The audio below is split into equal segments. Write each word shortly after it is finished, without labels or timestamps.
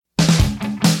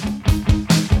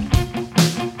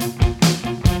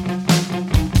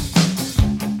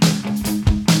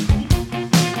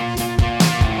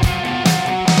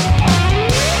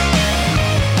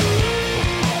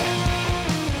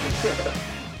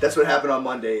That's what happened on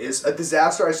Monday. Is a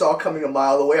disaster I saw coming a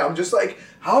mile away. I'm just like,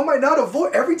 how am I not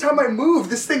avoid? Every time I move,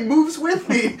 this thing moves with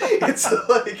me. It's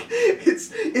like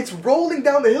it's rolling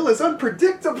down the hill. It's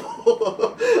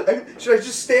unpredictable. Should I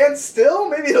just stand still?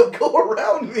 Maybe it'll go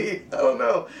around me. I don't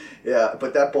know. Yeah,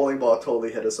 but that bowling ball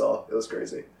totally hit us all. It was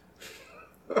crazy.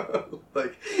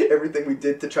 Like everything we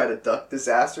did to try to duck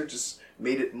disaster just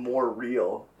made it more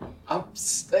real.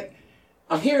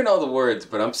 I'm hearing all the words,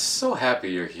 but I'm so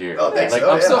happy you're here. Oh, thanks. Like,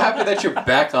 I'm so happy that you're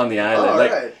back on the island. Oh,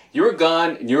 like right. you were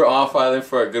gone, and you were off island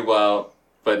for a good while,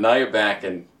 but now you're back,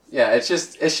 and yeah, it's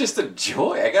just a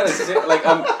joy. I gotta say, like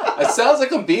it sounds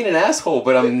like I'm being an asshole,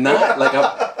 but I'm not. Like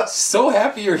I'm so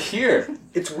happy you're here.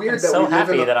 It's weird I'm that so we live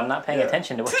happy that I'm not paying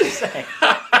attention to what you're saying.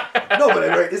 No, but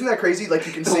right, isn't that crazy? Like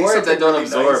you can The say words something I don't really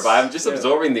absorb. nice. I'm just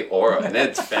absorbing the aura, and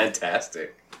it's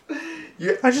fantastic.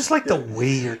 I just like the way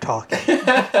you're talking.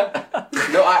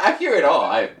 No, I hear it all.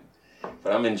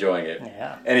 But I'm enjoying it.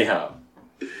 Yeah. Anyhow.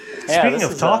 Speaking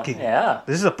of talking,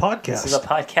 this is a podcast. This is a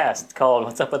podcast called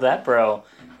 "What's Up with That, Bro?"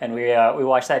 And we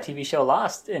watched that TV show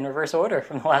Lost in reverse order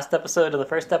from the last episode to the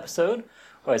first episode.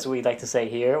 Or as we like to say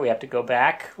here, we have to go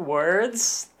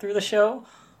backwards through the show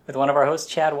with one of our hosts,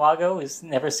 Chad Wago, who's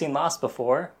never seen Lost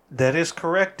before. That is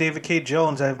correct, David K.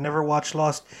 Jones. I've never watched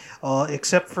Lost,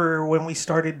 except for when we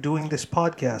started doing this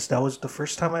podcast. That was the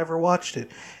first time I ever watched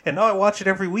it. And now I watch it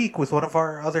every week with one of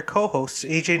our other co-hosts,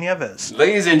 AJ Nieves.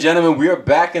 Ladies and gentlemen, we are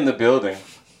back in the building.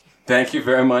 Thank you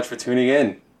very much for tuning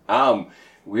in.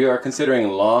 We are considering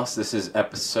Lost. This is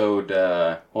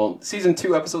season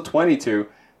 2, episode 22,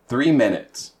 3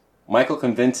 minutes. Michael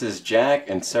convinces Jack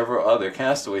and several other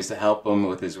castaways to help him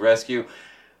with his rescue.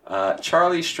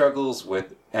 Charlie struggles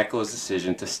with Echo's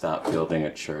decision to stop building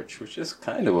a church, which is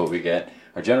kind of what we get.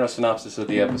 Our general synopsis of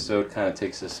the episode kind of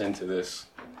takes us into this.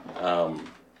 How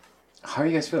are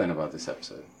you guys feeling about this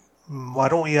episode? Why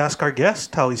don't we ask our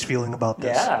guest how he's feeling about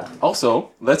this? Yeah.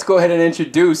 Also, let's go ahead and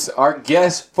introduce our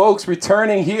guest, folks,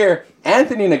 returning here,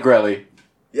 Anthony Negrelli.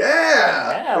 Yeah!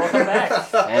 Yeah, welcome back.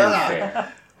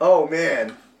 Fanfare. Oh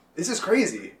man, this is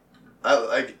crazy.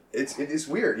 It is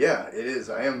weird. Yeah, it is.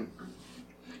 I am.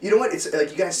 You know what? It's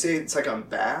like you guys say. It's like I'm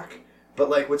back, but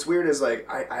like what's weird is like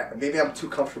maybe I'm too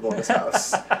comfortable in this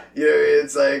house. You know,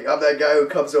 it's like I'm that guy who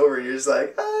comes over and you're just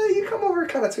like, you come over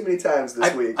kind of too many times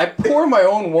this week. I pour my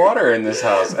own water in this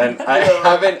house, and I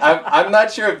haven't. I'm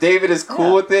not sure if David is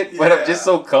cool with it, but I'm just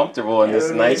so comfortable in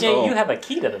this nice AJ, home. you have a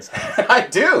key to this house. I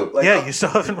do. Like, Yeah, you still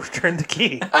haven't returned the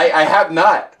key. I have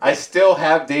not. I still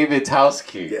have David's house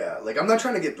key. Yeah, like I'm not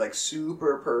trying to get like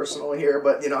super personal here,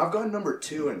 but you know I've gone number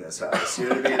 2 in this house. You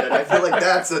know what I mean? And I feel like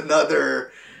that's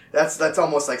another. That's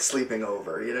almost like sleeping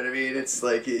over. You know what I mean? It's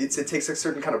like it takes a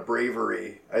certain kind of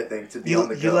bravery, I think, to be on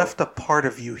the go. You left a part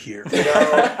of you here. You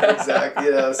know, exactly.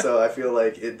 You know, so I feel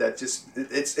like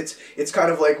it's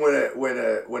kind of like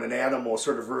when an animal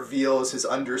sort of reveals his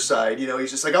underside. You know,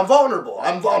 he's just like, I'm vulnerable.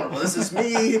 This is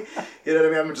me. You know what I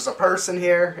mean? I'm just a person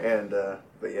here, and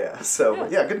but yeah. So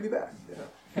but yeah, good to be back. Yeah.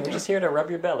 And we're just here to rub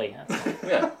your belly.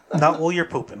 Yeah. Not while you're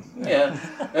pooping. Yeah.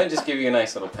 And just give you a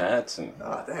nice little pats and.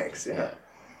 Thanks. Yeah.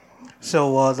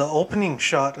 So the opening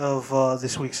shot of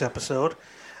this week's episode,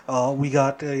 we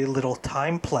got a little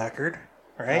time placard,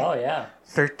 right? Oh, yeah.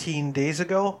 13 days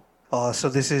ago. So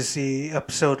this is the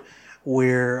episode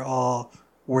where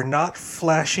we're not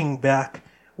flashing back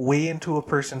way into a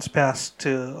person's past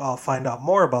to find out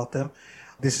more about them.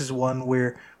 This is one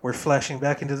where we're flashing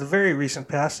back into the very recent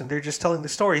past, and they're just telling the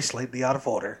story slightly out of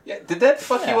order. Yeah, did that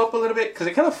fuck you up a little bit? Because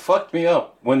it kind of fucked me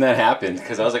up when that happened.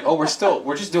 Because I was like,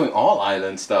 we're just doing all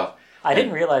island stuff. I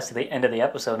didn't realize to the end of the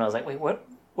episode, and I was like, wait, what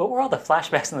were all the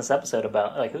flashbacks in this episode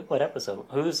about? Like, what episode?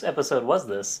 Whose episode was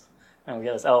this? And we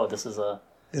realized, this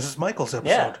is Michael's episode.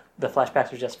 Yeah, the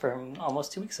flashbacks were just from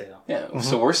almost 2 weeks ago. Yeah,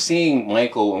 so we're seeing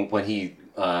Michael when he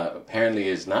apparently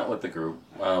is not with the group,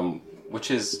 which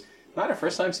is not our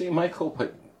first time seeing Michael,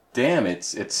 but damn,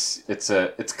 it's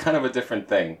kind of a different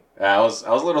thing. I was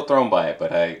a little thrown by it,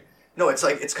 but No,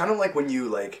 it's kind of like when you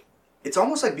like. It's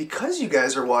almost like because you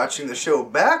guys are watching the show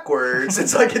backwards,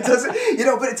 it's like it doesn't,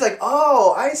 but it's like,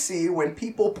 oh, I see. When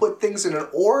people put things in an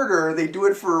order, they do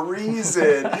it for a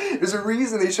reason. There's a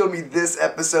reason they showed me this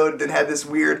episode and had this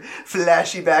weird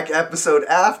flashy back episode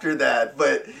after that.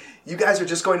 But you guys are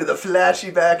just going to the flashy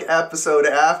back episode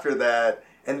after that.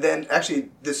 And then actually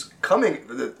this coming,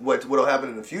 what'll happen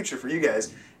in the future for you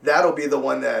guys, that'll be the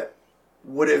one that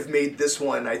would have made this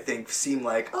one, I think, seem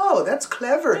like, oh, that's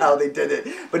clever how they did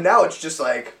it. But now it's just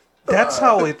like... That's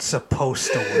how it's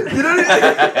supposed to work. You know what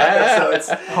I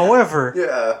mean?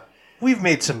 However, we've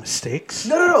made some mistakes.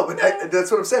 No, but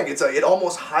that's what I'm saying. It's like, it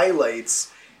almost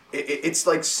highlights... It's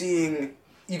like seeing...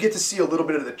 you get to see a little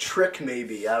bit of the trick,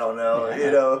 maybe. I don't know. Yeah.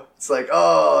 You know, it's like,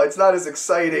 oh, it's not as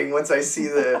exciting once I see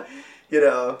the, you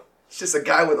know, it's just a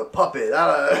guy with a puppet. I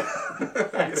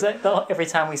don't know. It's like, though, every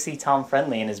time we see Tom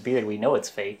Friendly and his beard, we know it's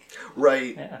fake.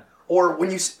 Right. Yeah. Or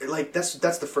when you, like, that's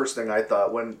the first thing I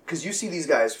thought because you see these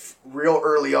guys real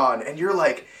early on and you're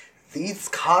like, these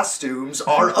costumes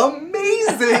are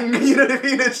amazing. You know what I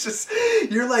mean? It's just,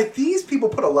 you're like, these people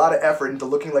put a lot of effort into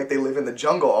looking like they live in the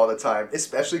jungle all the time,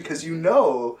 especially because you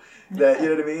know that, you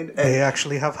know what I mean? And, They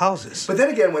actually have houses. but then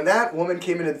again, when that woman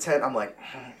came into the tent, I'm like,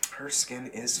 her skin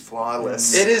is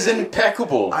flawless. It is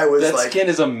impeccable. I was that like, skin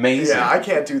is amazing. Yeah, I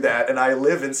can't do that, and I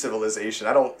live in civilization.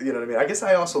 I don't, you know what I mean? I guess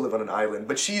I also live on an island,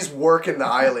 but she's working the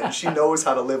island. She knows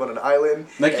how to live on an island.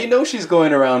 Like, you know, she's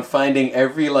going around finding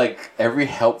every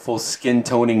helpful skin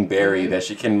toning berry that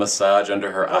she can massage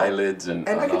under her eyelids and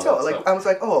I could all tell, that like, stuff. I was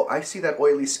like, oh, I see that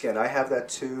oily skin. I have that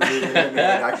too. You know what I mean?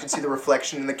 And I could see the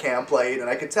reflection in the camp light, and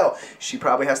I could tell she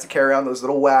probably has to carry around those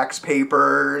little wax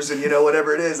papers and, you know,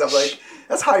 whatever it is. I'm like,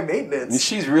 that's high maintenance. And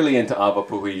she's really into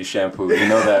Avapuhi shampoo. You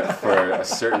know that for a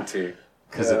certainty.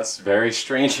 Because it's very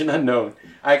strange and unknown.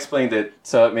 I explained it,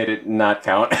 so it made it not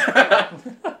count. Yeah,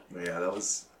 that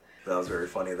was very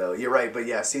funny though. You're right, but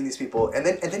yeah, seeing these people, and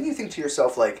then you think to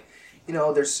yourself like, you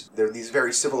know, they're these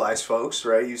very civilized folks,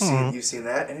 right? You've seen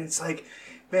that, and it's like,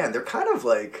 man, they're kind of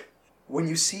like, when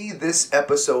you see this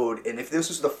episode, and if this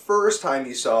was the first time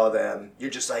you saw them, you're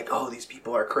just like, oh, these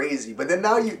people are crazy. But then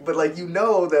now you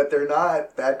know that they're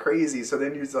not that crazy. So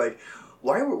then you're just like,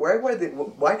 why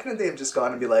couldn't they have just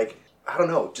gone and be like, I don't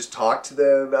know, just talk to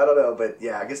them? I don't know, but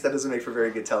yeah, I guess that doesn't make for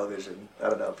very good television. I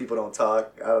don't know, people don't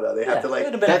talk. I don't know, they have to like. It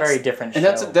would have been a very different show.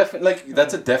 And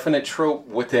that's a definite trope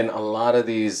within a lot of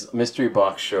these mystery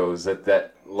box shows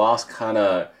that Lost kind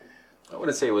of. I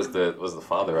wouldn't say it was the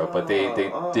father of, but they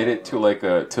did it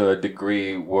to a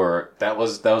degree where that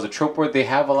was a trope where they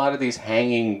have a lot of these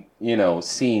hanging, you know,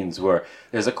 scenes where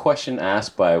there's a question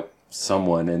asked by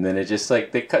someone and then it just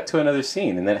like they cut to another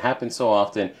scene, and that happens so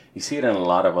often. You see it in a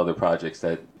lot of other projects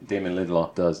that Damon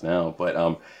Lindelof does now, but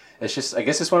it's just, I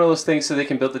guess it's one of those things so they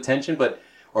can build the tension,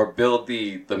 or build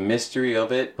the mystery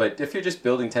of it. But if you're just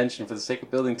building tension for the sake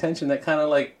of building tension, that kind of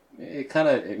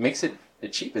it makes it.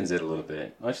 It cheapens it a little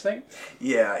bit. Don't you think?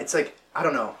 Yeah, it's like, I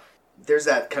don't know. There's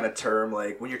that kind of term,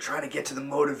 like, when you're trying to get to the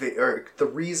the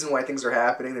reason why things are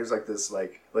happening, there's like this,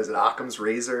 like, what is it, Occam's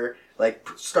razor? Like,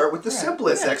 start with the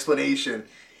simplest explanation.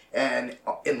 And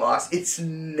in Lost, it's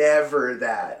never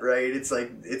that, right? It's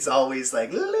like, it's always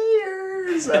like,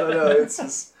 layers. I don't know, it's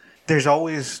just... There's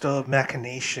always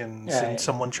machinations Right. and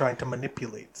someone trying to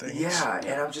manipulate things. Yeah,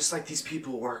 and I'm just like, these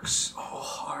people work so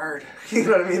hard. You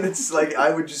know what I mean? It's like,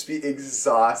 I would just be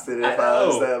exhausted if I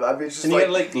was them. I mean, just and you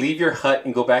gotta leave your hut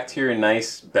and go back to your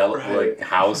nice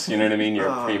house. You know what I mean? Your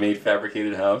pre-made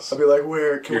fabricated house. I'd be like,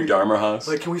 where Your Dharma house.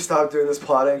 Like, can we stop doing this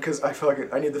plotting? Because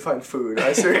I need to find food.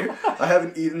 I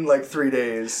haven't eaten like 3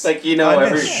 days. Like, you know, I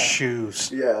every miss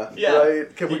shoes. Yeah. Yeah.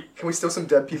 Right? Can we steal some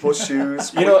dead people's shoes?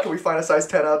 Can we find a size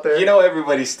 10 out there? You know,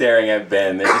 everybody's staring at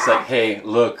Ben. They're just like, hey,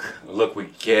 look, we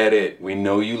get it. We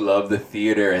know you love the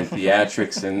theater and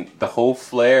theatrics and the whole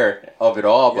flair of it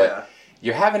all, but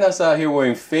you're having us out here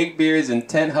wearing fake beards and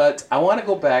tent huts. I want to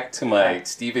go back to my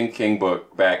Stephen King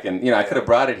book back, and, you know, I could have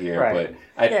brought it here, Right.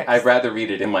 but I'd rather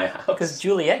read it in my house. Because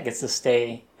Juliet gets to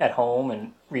stay at home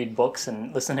and read books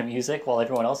and listen to music while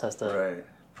everyone else has to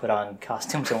put on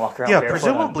costumes and walk around barefoot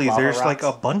presumably on lava there's like a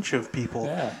rocks. bunch of people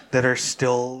that are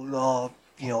still,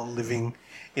 living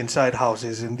inside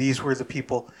houses, and these were the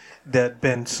people that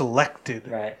been selected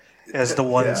Right. as the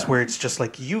ones where it's just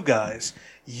like, you guys,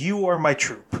 you are my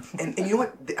troop. And you know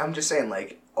what? I'm just saying,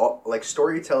 like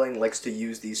storytelling likes to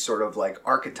use these sort of like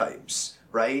archetypes,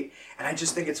 right? And I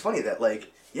just think it's funny that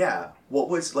what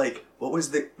was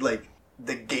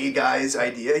the gay guy's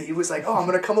idea? He was like, oh, I'm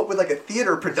gonna come up with like a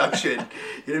theater production.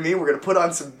 You know what I mean? We're gonna put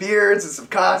on some beards and some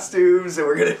costumes, and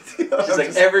we're gonna. She's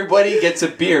like, everybody gets a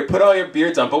beard. Put all your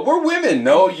beards on, but we're women.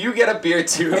 No, you get a beard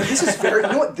too. And this is very. You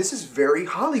know what? This is very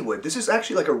Hollywood. This is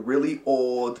actually like a really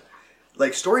old,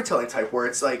 like, storytelling type where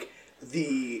it's like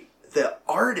the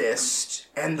artist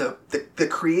and the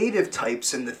creative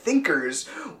types and the thinkers,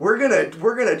 we're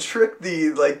gonna trick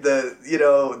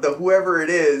the whoever it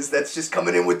is that's just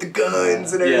coming in with the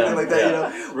guns and everything like that. You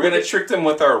know, we're gonna trick them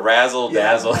with our razzle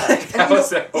dazzle.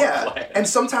 And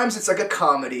sometimes it's like a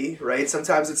comedy, right?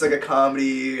 Sometimes it's like a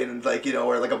comedy and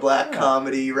or like a black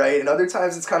comedy, right? And other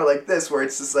times it's kind of like this where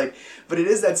it's just like, but it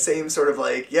is that same sort of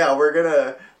like, we're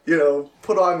gonna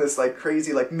put on this like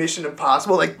crazy like Mission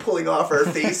Impossible, like pulling off our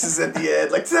faces at the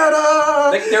end, like ta-da!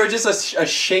 Like they were just a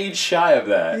shade shy of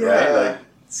that, right? Like,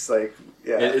 it's like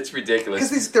Yeah. It's ridiculous.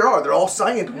 Because they're all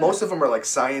most of them are like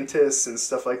scientists and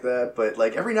stuff like that, but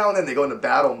like every now and then they go into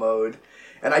battle mode.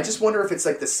 And I just wonder if it's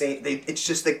like the same. It's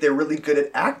just like they're really good at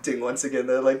acting. Once again,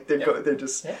 they're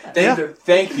just. Yeah.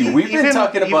 Thank you. We've been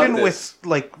talking about even this. with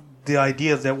like the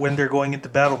idea that when they're going into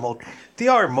battle mode, they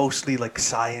are mostly like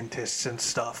scientists and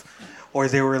stuff, or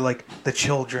they were like the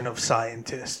children of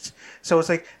scientists. So it's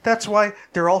like that's why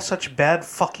they're all such bad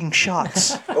fucking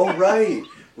shots. Oh right,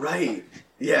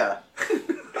 yeah.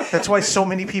 That's why so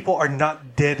many people are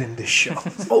not dead in this show.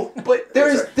 Oh, but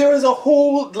there is a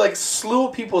whole like slew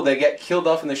of people that get killed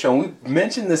off in the show. And we've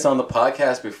mentioned this on the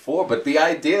podcast before, but the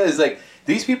idea is like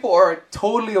these people are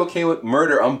totally okay with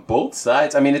murder on both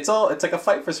sides. I mean, it's like a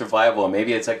fight for survival, and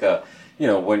maybe it's like a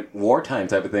when wartime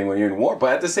type of thing when you're in war.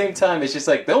 But at the same time, it's just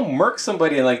like they'll murk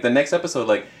somebody in like the next episode.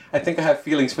 Like I think I have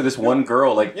feelings for this one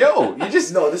girl. Like yo, you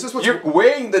just you're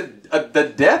weighing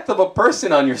the death of a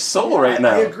person on your soul right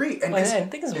now. I agree. And I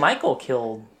think it's Michael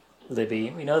killed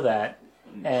Libby. We know that,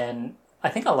 and I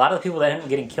think a lot of the people that end up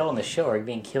getting killed on the show are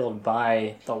being killed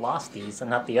by the Losties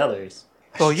and not the others.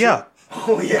 Oh yeah,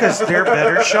 because they're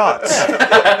better shots.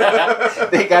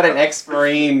 They got an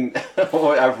ex-Marine,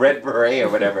 a Red Beret or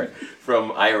whatever,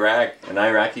 from Iraq, an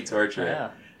Iraqi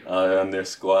torturer on their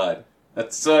squad.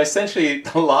 So essentially,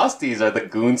 the Losties are the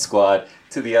goon squad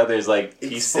to the others, like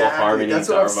peaceful harmony. That's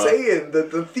what I'm saying.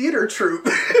 The theater troupe.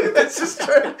 It's just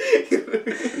trying.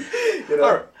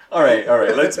 All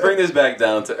right. Let's bring this back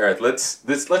down to earth.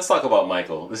 Let's talk about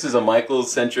Michael. This is a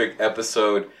Michael-centric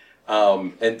episode.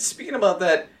 And speaking about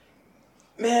that,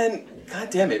 man, God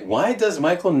damn it! Why does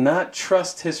Michael not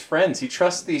trust his friends? He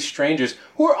trusts these strangers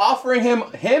who are offering him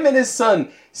and his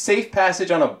son safe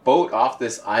passage on a boat off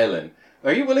this island.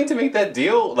 Are you willing to make that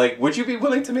deal? Like, would you be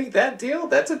willing to make that deal?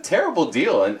 That's a terrible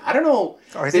deal, and I don't know.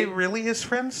 Are they really his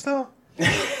friends, though?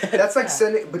 That's like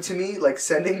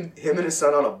sending him and his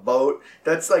son on a boat.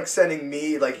 That's like sending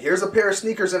me, like, here's a pair of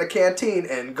sneakers and a canteen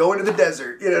and go into the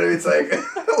desert. You know what I mean? It's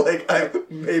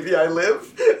like, maybe I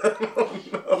live. I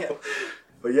don't know. Yeah.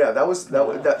 But yeah,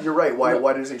 that you're right.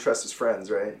 Why doesn't he trust his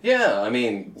friends, right? Yeah, I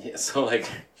mean,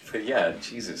 but yeah,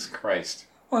 Jesus Christ.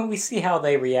 When we see how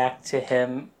they react to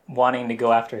him wanting to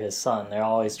go after his son, they're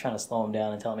always trying to slow him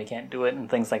down and tell him he can't do it and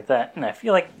things like that. And I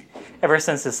feel like ever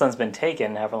since his son's been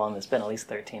taken, however long it's been, at least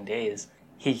 13 days,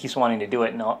 he keeps wanting to do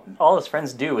it, and all his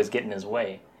friends do is get in his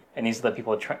way. And these are the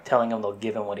people telling him they'll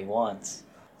give him what he wants.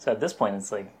 So at this point,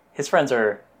 it's like his friends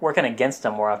are working against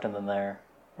him more often than they're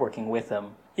working with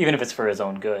him, even if it's for his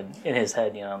own good. In his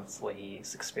head, that's the way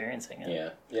he's experiencing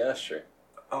it. Yeah, that's true.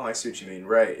 Oh, I see what you mean.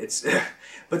 Right. It's,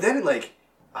 but then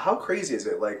how crazy is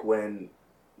it? Like when,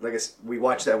 we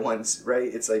watched that once, right?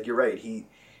 It's like you're right.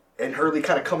 And Hurley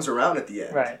kind of comes around at the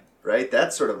end, right?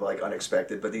 That's sort of like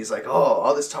unexpected. But he's like, oh,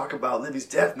 all this talk about Libby's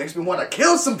death makes me want to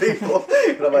kill some people.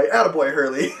 And I'm like, attaboy,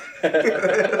 Hurley.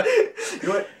 You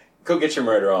know what? Go get your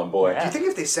murder on, boy. Yeah. Do you think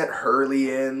if they sent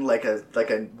Hurley in like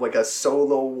a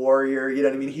solo warrior, you know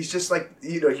what I mean? He's just like,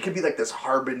 he could be like this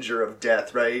harbinger of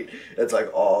death, right? It's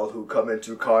like all who come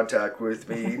into contact with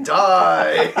me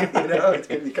die. It's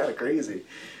gonna be kind of crazy.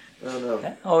 I don't know.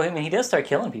 Yeah. Oh, I mean, he does start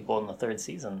killing people in the third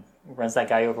season. He runs that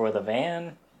guy over with a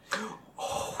van.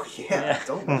 Oh yeah.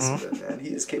 Don't mess with him, man. He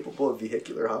is capable of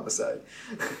vehicular homicide.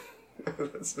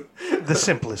 The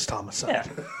simplest homicide.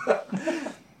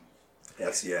 Yeah.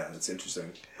 That's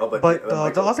interesting. Oh, but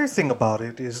the other thing about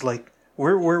it is like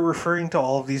we're referring to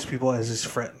all of these people as his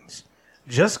friends.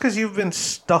 Just because you've been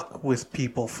stuck with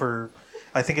people for,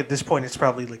 I think at this point it's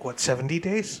probably 70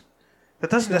 days.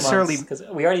 That doesn't necessarily because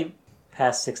we already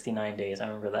passed 69 days. I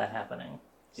remember that happening.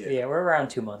 So yeah, we're around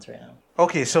 2 months right now.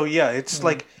 Okay, so yeah, it's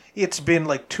it's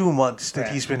been 2 months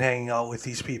that he's been hanging out with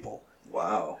these people.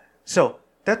 Wow. So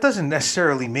that doesn't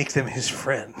necessarily make them his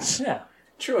friends. Yeah.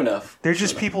 True enough. They're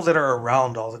just people that are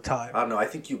around all the time. I don't know. I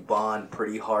think you bond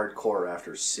pretty hardcore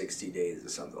after 60 days or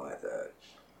something like that.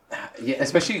 Yeah,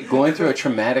 especially going through a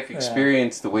traumatic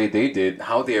experience the way they did,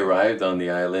 how they arrived on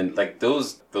the island. Like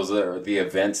those are the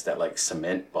events that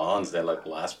cement bonds that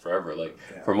last forever.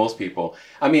 For most people.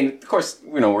 I mean, of course,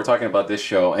 we're talking about this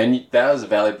show, and that was a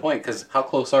valid point because how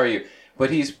close are you? But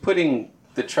he's putting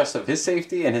the trust of his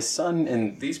safety and his son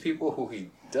and these people who he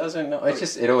doesn't know. It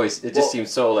just seems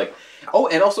so Oh,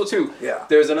 and also too,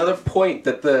 there's another point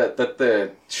that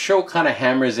the show kind of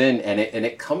hammers in, and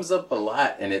it comes up a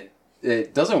lot, and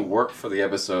it doesn't work for the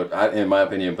episode, in my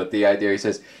opinion. But the idea, he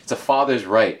says, it's a father's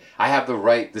right. I have the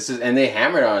right. And they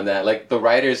hammered on that. The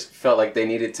writers felt like they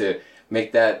needed to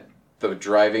make that the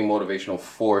driving motivational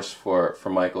force for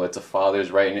Michael. It's a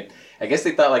father's right, and I guess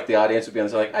they thought the audience would be on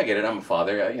the side, I get it. I'm a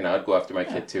father. I'd go after my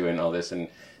kid too, and all this, and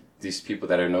these people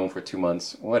that are known for 2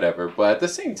 months, whatever. But at the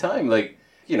same time, like,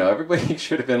 you know, everybody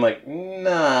should have been like,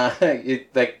 nah,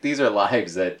 like, these are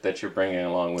lives that you're bringing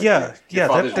along with you. Your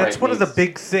father's That's right one of the needs.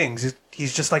 big things.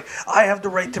 He's just like, I have the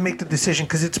right to make the decision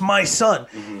because it's my son.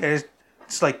 And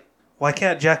it's like, why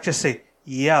can't Jack just say,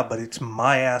 yeah, but it's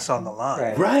my ass on the line?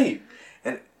 Right. Right.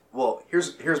 And well,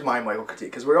 here's my Michael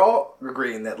critique, because we're all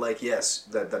agreeing that, like, yes,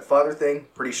 that father thing,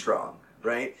 pretty strong,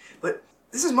 right? But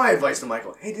this is my advice to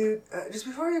Michael. Hey, dude, just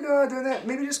before you go out doing that,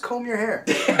 maybe just comb your hair.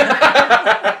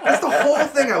 That's the whole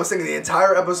thing I was thinking the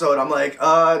entire episode. I'm like,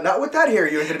 not with that hair,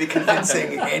 you ain't gonna be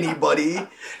convincing anybody,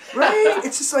 right?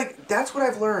 It's just like, that's what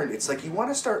I've learned. It's like, you want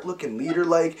to start looking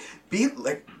leader-like, be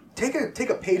like, take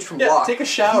a page from Locke. Take a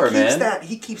shower,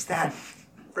 He keeps that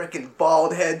freaking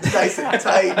bald head nice and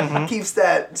tight. Keeps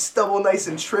that stubble nice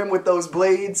and trim with those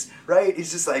blades, right?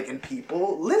 He's just like, and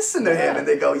people listen to him and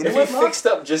they go, you know If what, he Locke? fixed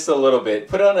up just a little bit,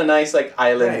 put on a nice, like,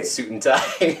 island Right. suit and tie,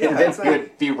 Yeah, and then it's he like-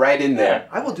 would be right in there.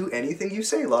 I will do anything you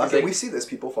say, Locke. He's And like- we see this.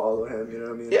 People follow him, you know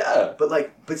what I mean? Yeah.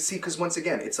 But see, because once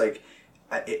again, it's like,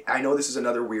 I know this is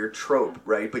another weird trope,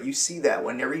 right? But you see that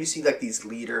whenever you see, like, these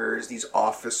leaders, these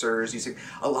officers, you see,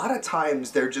 a lot of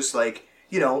times they're just like,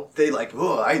 you know, they like,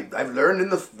 oh, I've learned in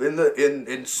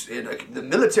the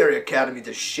military academy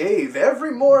to shave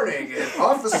every morning. An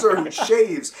officer who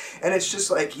shaves, and it's just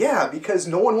like, yeah, because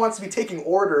no one wants to be taking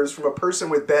orders from a person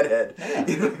with bedhead.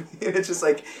 You know what I mean? It's just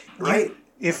like, right?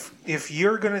 If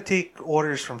you're going to take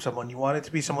orders from someone, you want it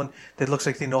to be someone that looks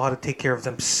like they know how to take care of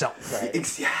themselves. Right.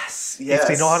 Yes. If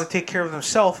they know how to take care of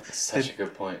themselves, Such a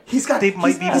good point. He's got They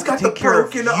might be able he's to got the take care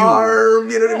of broken you. arm,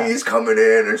 you know what I mean? He's coming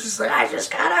in and it's just like, I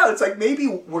just got out. It's like, maybe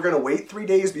we're going to wait 3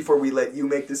 days before we let you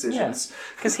make decisions.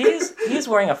 Because he's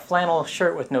wearing a flannel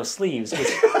shirt with no sleeves, which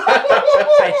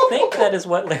I think that is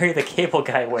what Larry the Cable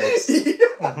Guy wears.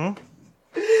 That's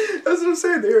what I'm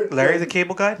saying. There, Larry the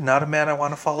Cable Guy, not a man I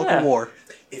want to follow Yeah. the war.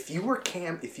 If you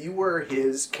were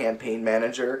his campaign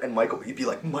manager and Michael, you'd be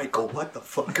like, Michael, what the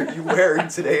fuck are you wearing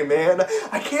today, man?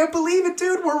 I can't believe it,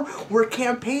 dude. We're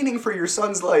campaigning for your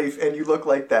son's life, and you look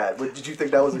like that. Did you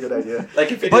think that was a good idea?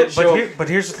 Like, if he didn't show... But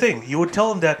here's the thing. You would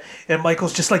tell him that, and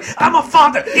Michael's just like, I'm a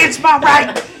father. It's my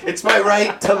right. It's my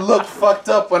right to look fucked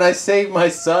up when I save my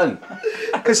son.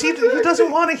 Because he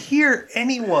doesn't want to hear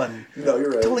anyone No,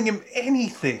 you're right. telling him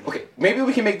anything. Okay, maybe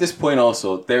we can make this point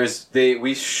also.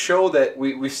 We show that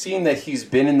we've seen that he's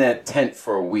been in that tent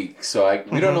for a week, so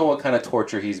we don't know what kind of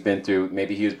torture he's been through.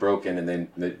 Maybe he was broken, and then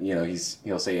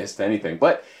he'll say yes to anything.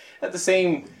 But at the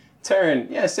same turn,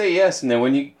 yeah, say yes, and then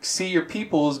when you see your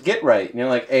peoples get right, and you're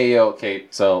like, hey, okay,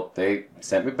 so they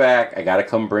sent me back. I gotta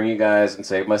come bring you guys and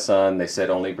save my son. They said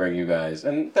only bring you guys,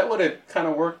 and that would have kind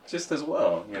of worked just as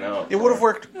well, you know. It would have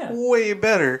worked Yeah. way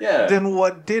better Yeah. than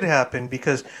what did happen,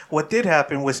 because what did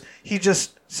happen was he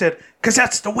just said, because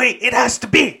that's the way it has to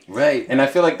be. Right, and I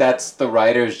feel like that's the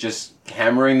writers just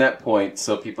hammering that point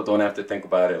so people don't have to think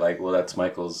about it like, well, that's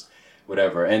Michael's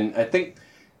whatever. And I think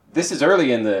this is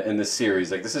early in the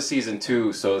series, like this is season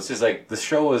 2, so it's just like the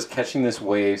show is catching this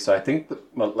wave. So I think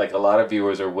like a lot of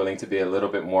viewers are willing to be a little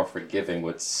bit more forgiving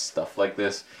with stuff like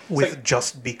this. It's With like,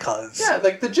 just because. yeah,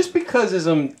 like the just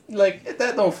becauseism, like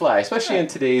that don't fly, especially in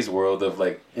today's world of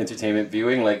like entertainment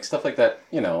viewing, like stuff like that.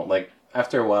 You know, like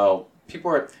after a while.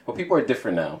 People are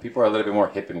different now. People are a little bit more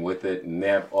hip and with it, and they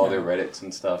have all their Reddits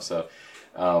and stuff. So,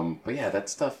 but yeah, that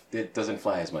stuff it doesn't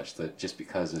fly as much. Just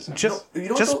because it's You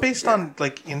know, Based on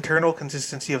like internal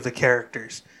consistency of the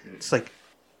characters. It's like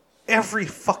every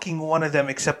fucking one of them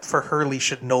except for Hurley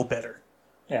should know better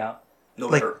Yeah. no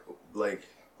like- matter, like,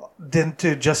 than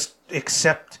to just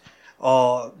accept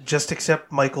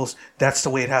Michael's that's the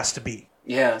way it has to be.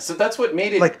 yeah. So that's what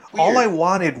made it Like weird. all I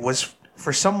wanted was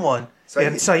for someone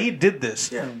and Saeed did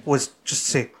this Yeah. was just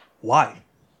say why?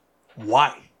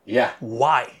 yeah.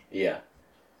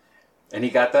 And he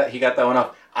got that one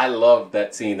off. I love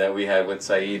that scene that we had with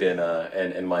Saeed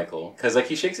and Michael, because like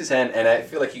he shakes his hand and I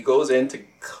feel like he goes in to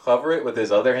cover it with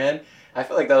his other hand. I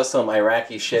feel like that was some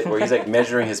Iraqi shit where he's like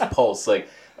measuring his pulse, like,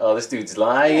 oh, this dude's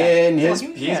lying. He's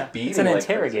beating. It's an like,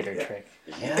 interrogator trick.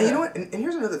 Yeah. and you know what? And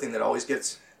here's another thing that always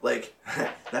gets, like,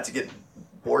 not to get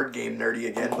board game nerdy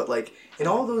again, but like in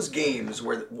all those games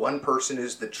where one person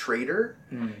is the traitor,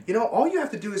 you know, all you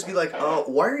have to do is be like,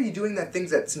 why are you doing that thing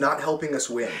that's not helping us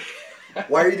win?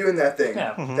 Why are you doing that thing?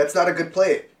 Yeah. That's not a good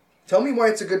play. Tell me why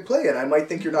it's a good play, and I might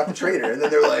think you're not the traitor. And then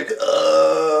they're like,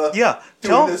 Yeah.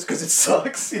 doing this because it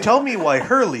sucks. Tell me why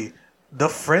Hurley, the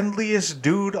friendliest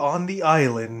dude on the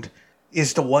island,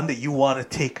 is the one that you want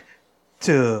to take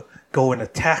to go and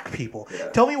attack people. Yeah.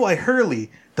 Tell me why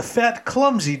Hurley, The fat,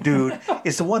 clumsy dude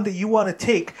is the one that you want to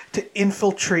take to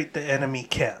infiltrate the enemy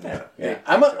camp. Yeah.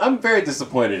 I'm very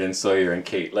disappointed in Sawyer and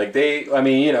Kate. Like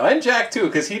and Jack too,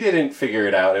 because he didn't figure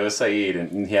it out. It was Saeed,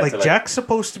 and he had to Jack's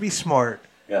supposed to be smart.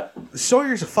 Yeah.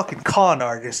 Sawyer's a fucking con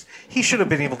artist. He should have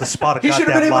been able to spot a He should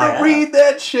goddamn have been able to read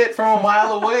that shit from a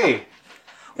mile away.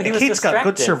 But And Kate's got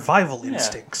good survival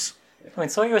instincts. I mean,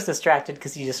 Sawyer was distracted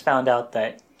because he just found out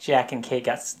that Jack and Kate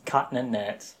got caught in a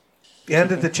net. And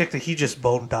the chick that he just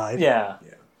boned died. Yeah.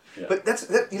 But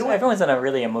you know what? Everyone's in a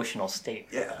really emotional state.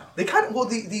 Yeah, they kind of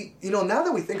now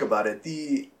that we think about it,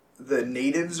 the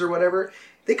natives or whatever,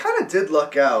 they kind of did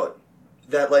luck out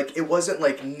that like it wasn't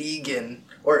like Negan,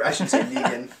 or I should say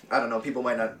Negan. I don't know. People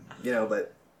might not,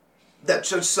 but that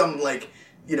just some like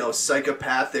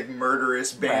psychopathic,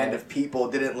 murderous band of people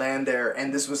didn't land there,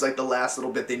 and this was like the last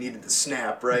little bit they needed to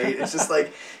snap, right? It's just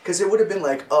like, because it would have been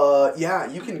like,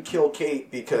 yeah, you can kill Kate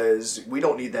because we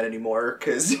don't need that anymore,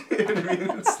 because,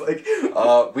 it's like...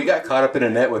 we got caught up in a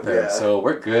net with her, so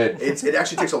we're good. It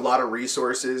actually takes a lot of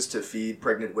resources to feed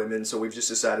pregnant women, so we've just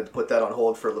decided to put that on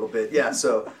hold for a little bit. Yeah,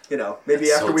 so, maybe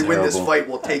That's after we win this fight,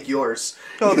 we'll take yours.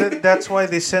 No, that's why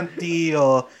they sent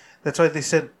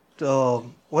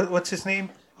what's his name?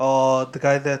 The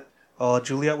guy that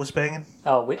Juliet was banging?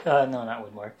 Oh, no, not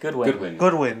Whitmore. Goodwin.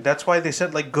 Goodwin. That's why they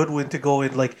sent Goodwin to go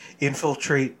and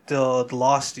infiltrate the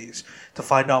Losties to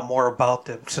find out more about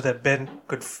them, so that Ben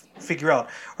could figure out,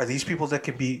 are these people that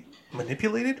can be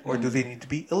manipulated, or do they need to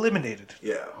be eliminated?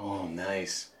 Yeah. Oh,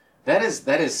 nice. That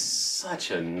is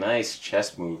such a nice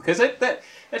chess move, because that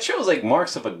shows like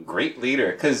marks of a great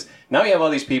leader. Because now you have all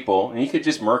these people, and you could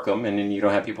just murk them, and then you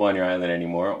don't have people on your island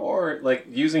anymore. Or like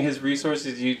using his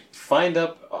resources, you find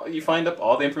up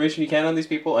all the information you can on these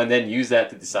people, and then use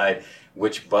that to decide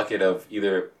which bucket of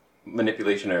either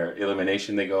manipulation or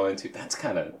elimination they go into. That's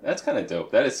kind of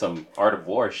dope. That is some Art of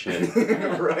War shit.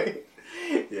 Right.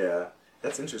 Yeah,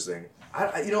 that's interesting.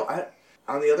 I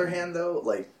on the other hand though,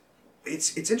 like.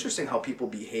 It's interesting how people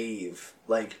behave,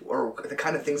 like, or the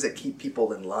kind of things that keep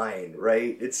people in line,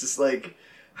 right? It's just like,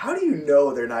 how do you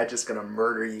know they're not just gonna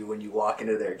murder you when you walk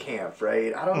into their camp,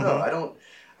 right? I don't know.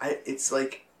 It's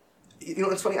like,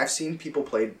 it's funny. I've seen people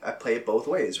play it both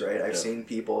ways, right? I've seen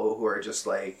people who are just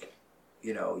like,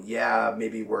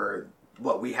 maybe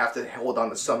we have to hold on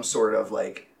to some sort of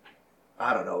like,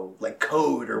 I don't know, like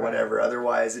code or whatever.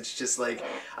 Otherwise, it's just like,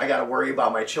 I got to worry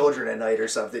about my children at night or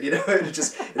something. It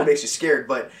makes you scared.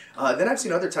 But then I've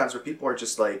seen other times where people are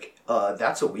just like,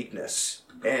 that's a weakness,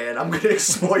 and I'm going to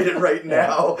exploit it right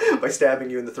now by stabbing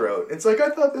you in the throat. It's like, I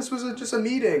thought this was just a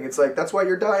meeting. It's like, that's why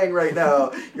you're dying right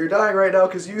now. You're dying right now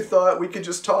because you thought we could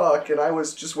just talk, and I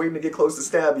was just waiting to get close to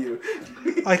stab you.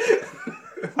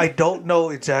 I don't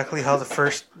know exactly how the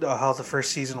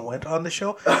first season went on the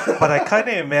show, but I kind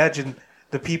of imagine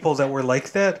the people that were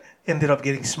like that ended up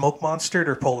getting smoke monstered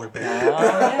or polar bear.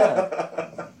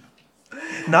 Oh,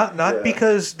 yeah. Not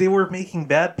because they were making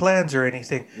bad plans or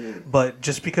anything, but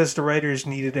just because the writers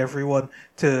needed everyone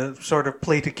to sort of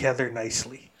play together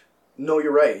nicely. No,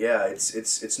 you're right. Yeah,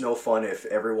 it's no fun if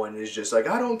everyone is just like,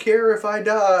 I don't care if I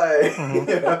die.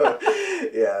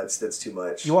 Mm-hmm. Yeah, that's too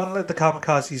much. You want to let the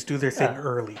kamikazes do their thing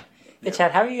early. Hey,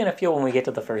 Chad, how are you going to feel when we get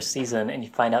to the first season and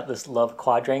you find out this love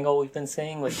quadrangle we've been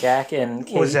seeing with Jack and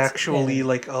Kate? Was actually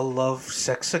like a love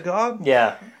sexagon?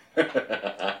 Yeah.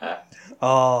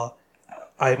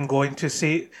 I'm going to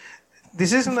say...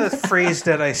 This isn't a phrase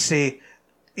that I say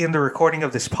in the recording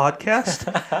of this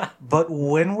podcast, but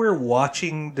when we're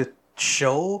watching the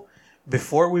show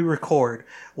before we record,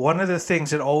 one of the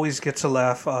things that always gets a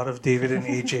laugh out of David and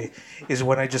AJ is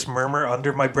when I just murmur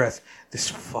under my breath, this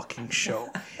fucking show.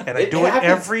 And I do it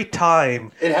every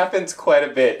time. It happens quite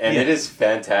a bit, and it is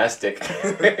fantastic.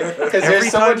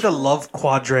 Every time the love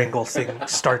quadrangle thing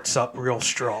starts up real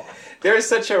strong. There is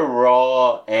such a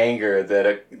raw anger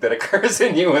that occurs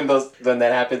in you when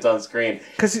that happens on screen.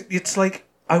 Because it's like,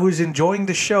 I was enjoying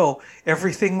the show,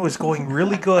 everything was going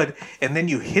really good, and then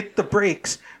you hit the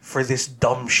brakes for this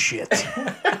dumb shit.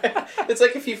 It's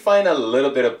like if you find a little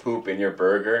bit of poop in your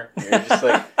burger, you're just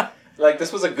like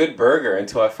this was a good burger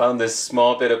until I found this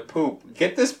small bit of poop.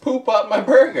 Get this poop out my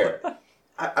burger.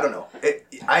 I don't know.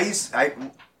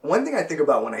 One thing I think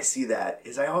about when I see that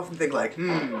is I often think like,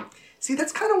 see,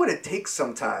 that's kind of what it takes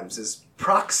sometimes is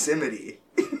proximity.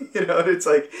 It's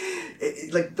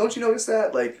like, don't you notice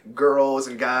that? Like, girls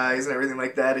and guys and everything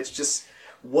like that, it's just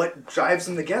what drives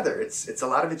them together. It's a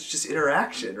lot of it's just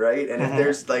interaction, right? And if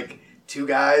there's, like, 2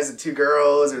 guys and 2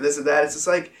 girls or this and that. It's just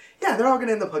like, yeah, they're all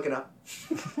gonna end up hooking up.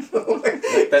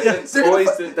 That's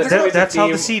That's how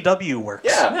the CW works.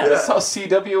 Yeah, that's how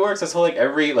CW works. That's how like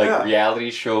every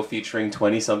reality show featuring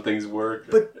 20-somethings work.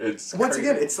 But it's once crazy.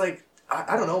 again, it's like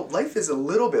I don't know. Life is a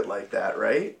little bit like that,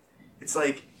 right? It's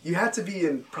like you have to be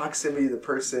in proximity to the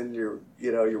person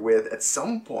you're with at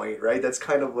some point, right? That's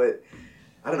kind of what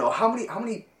I don't know. How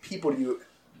many people do you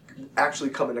actually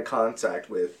come into contact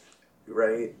with?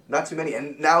 Right? Not too many.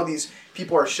 And now these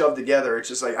people are shoved together. It's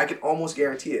just like, I can almost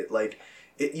guarantee it. Like,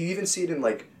 you even see it in,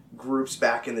 like, groups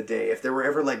back in the day. If there were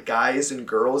ever, like, guys and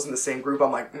girls in the same group,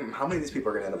 I'm like, how many of these people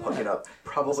are going to end up hooking up?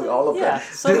 Probably all of them. Yeah.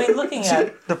 So, I mean, looking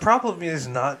at... The problem is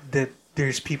not that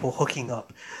there's people hooking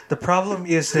up. The problem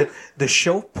is that the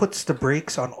show puts the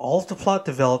brakes on all of the plot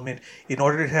development in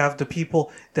order to have the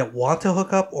people that want to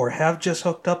hook up or have just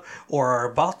hooked up or are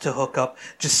about to hook up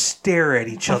just stare at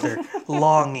each other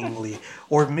longingly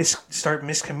or start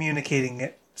miscommunicating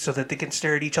it so that they can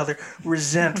stare at each other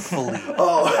resentfully. You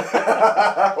know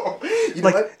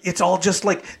like what? it's all just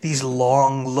like these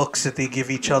long looks that they give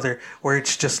each other where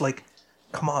it's just like,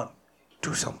 come on,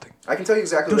 do something. I can tell you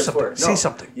exactly Do what it's something. for. Say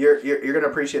something. You're going to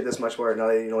appreciate this much more now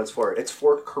that you know what it's for. It's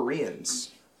for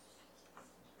Koreans.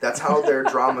 That's how their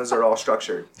dramas are all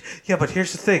structured. Yeah, but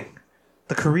here's the thing.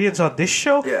 The Koreans on this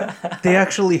show, Yeah. they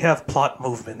actually have plot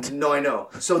movement. No, I know.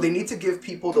 So they need to give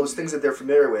people those things that they're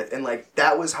familiar with, and like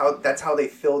that's how they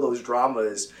fill those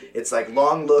dramas. It's like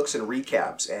long looks and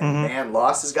recaps, and man,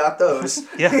 Lost has got those.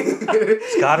 Yeah.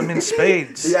 It's got them in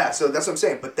spades. Yeah, so that's what I'm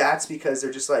saying. But that's because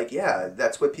they're just like, yeah,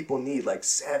 that's what people need, like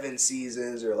 7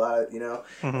 seasons or a lot of,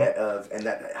 and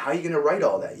that how are you gonna write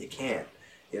all that? You can't,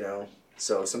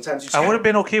 So sometimes you just I would have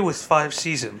been okay with 5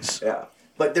 seasons. Yeah.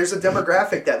 But there's a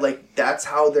demographic that, like, that's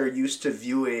how they're used to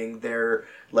viewing their,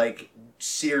 like,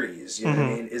 series, you know what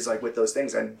I mean? Is, like, with those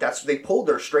things. And they pulled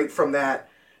her straight from that,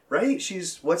 right?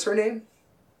 What's her name?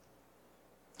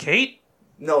 Kate?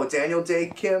 No, Daniel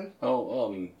Day Kim?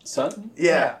 Son?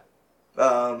 Yeah.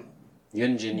 Yoonjin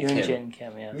Kim. Yoonjin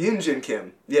Kim, yeah. Yoonjin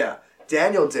Kim. Yeah.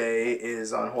 Daniel Day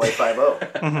is on Hawaii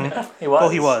Five-0. He was. Oh,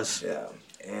 he was. Yeah.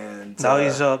 And Now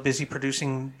he's busy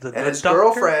producing The and Good his Doctor.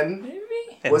 girlfriend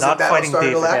And was in not fighting Battlestar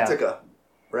David. Galactica,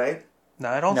 right? No,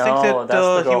 I don't No, think that's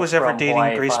the that he girl was ever from dating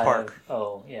Hawaii Grace 5. Park.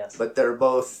 Oh, yes. But they're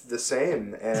both the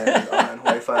same and on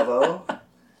Hawaii Five-0.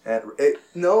 And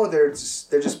they're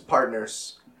just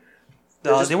partners.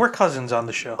 They were cousins on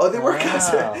the show. Oh, they were Wow.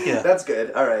 cousins. Yeah. That's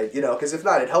good. All right, because if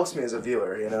not, it helps me as a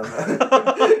viewer.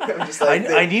 I'm just like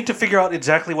I need to figure out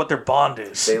exactly what their bond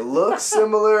is. they look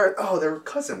similar. Oh, they're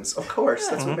cousins. Of course,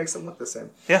 that's what makes them look the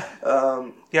same. Yeah.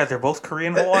 Yeah, they're both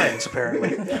Korean Hawaiians,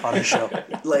 apparently, on the show.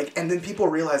 And then people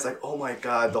realize, like, oh my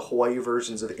god, the Hawaii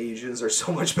versions of Asians are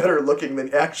so much better looking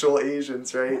than actual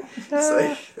Asians, right? It's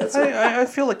like that's I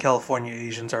feel like California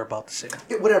Asians are about the same.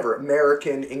 whatever,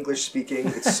 American, English speaking,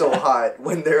 it's so hot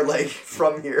when they're like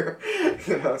from here,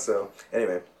 So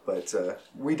anyway, but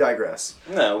we digress.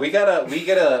 No, we get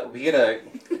a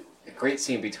great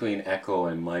scene between Echo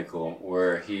and Michael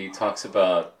where he talks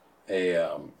about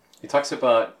a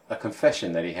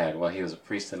confession that he had while he was a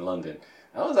priest in London.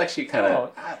 That was actually kind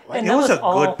of And It that was a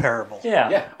all- good parable.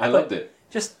 Yeah. I loved it.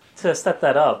 Just to set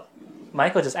that up,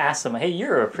 Michael just asks him, hey,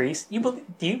 you're a priest.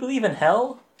 Do you believe in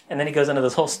hell? And then he goes into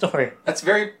this whole story. That's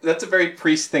a very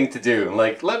priest thing to do.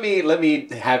 Like, let me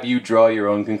have you draw your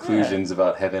own conclusions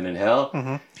about heaven and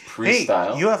hell, priest Hey,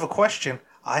 style. you have a question.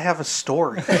 I have a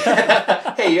story.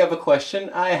 Hey, you have a question?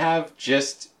 I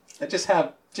just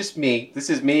have me. This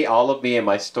is me, all of me, and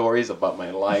my stories about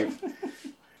my life.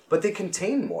 But they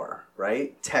contain more,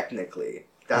 right? Technically,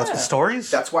 The stories?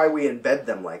 that's why we embed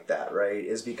them like that, right?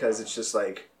 Is because it's just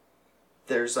like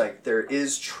there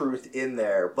is truth in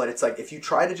there, but it's like if you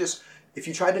try to just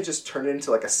turn it into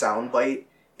like a soundbite,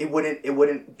 it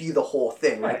wouldn't be the whole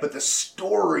thing, right? But the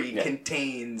story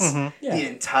contains the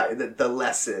entire the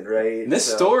lesson, right? And this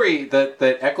story that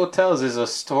Echo tells is a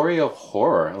story of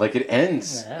horror. Like it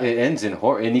ends in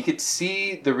horror, and you could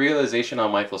see the realization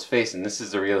on Michael's face. And this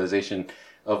is the realization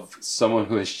of someone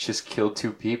who has just killed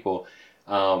 2 people.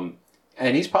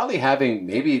 And he's probably having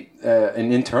maybe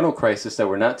an internal crisis that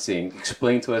we're not seeing.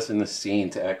 Explained to us in the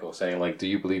scene to Echo, saying like, "Do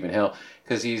you believe in hell?"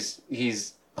 Because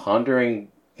he's pondering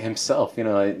himself.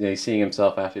 He's seeing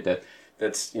himself after death.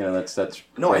 That's No, right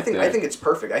I there. think it's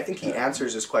perfect. I think he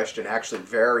answers this question actually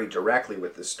very directly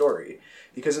with the story,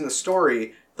 because in the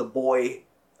story, the boy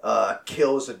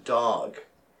kills a dog,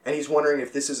 and he's wondering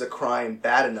if this is a crime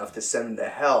bad enough to send him to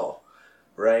hell,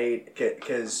 right?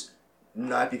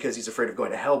 Not because he's afraid of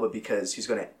going to hell, but because he's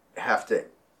going to have to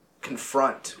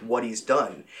confront what he's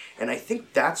done. And I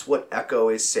think that's what Echo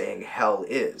is saying hell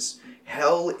is.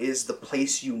 hell is the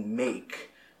place you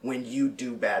make when you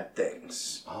do bad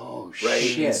things. Oh, right?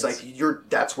 shit. It's like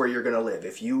that's where you're gonna live.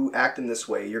 If you act in this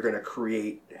way, you're gonna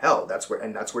create hell. That's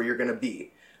where you're gonna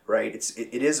be. Right?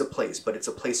 It is a place, but it's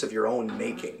a place of your own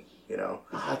making. You know?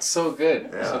 Oh, that's so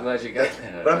good. I'm so glad you got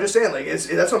that. But I'm just saying, like, that's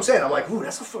what I'm saying. I'm like, ooh,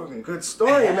 that's a fucking good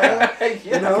story, man. Yeah,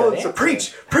 you know, it's a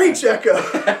preach,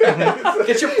 Echo.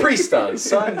 Get your priest on,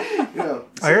 son. You know,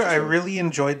 I really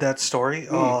enjoyed that story.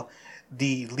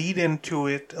 The lead into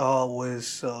it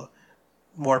was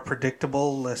more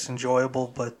predictable, less enjoyable,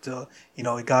 but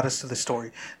it got us to the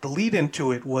story. The lead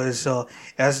into it was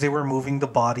as they were moving the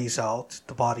bodies out,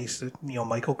 the bodies that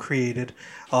Michael created.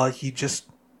 He just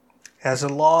has a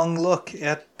long look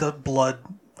at the blood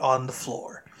on the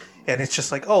floor, and it's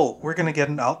just like, oh, we're gonna get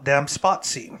an out damn spot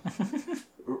scene.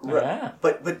 Yeah.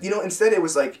 But instead it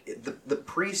was like the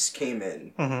priest came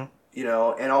in. Mm-hmm.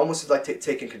 And almost like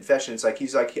taking confessions. Like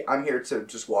he's like, I'm here to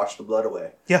just wash the blood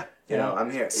away. Yeah. I'm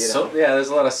here. So there's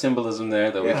a lot of symbolism there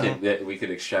that we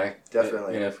could extract.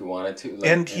 Definitely. If we wanted to.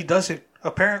 And he does it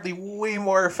apparently way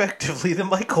more effectively than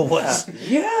Michael was.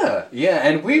 Yeah,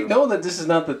 and we know that this is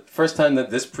not the first time that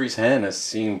this priest's hand has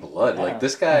seen blood. Yeah. Like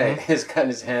this guy has gotten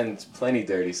his hands plenty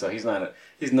dirty, so he's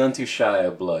none too shy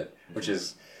of blood, which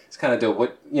is it's kind of dope.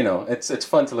 What it's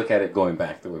fun to look at it going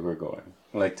back the way we're going.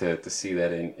 I like to see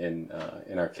that in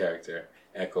our character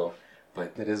Echo,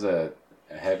 but it is a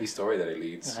heavy story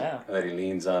that he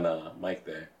leans on Mike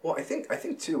there. Well, I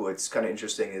think too what's kind of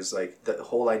interesting is like the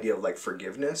whole idea of like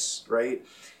forgiveness, right?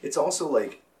 It's also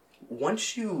like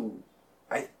once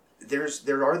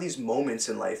there are these moments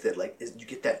in life that like you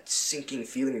get that sinking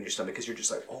feeling in your stomach because you're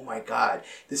just like, oh my God,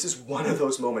 this is one of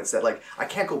those moments that like I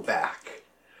can't go back,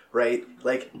 right?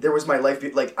 Like there was my life,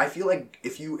 like I feel like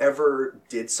if you ever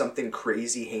did something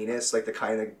crazy heinous, like the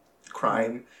kind of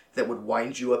crime that would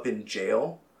wind you up in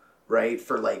jail, right,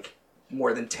 for like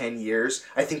more than 10 years,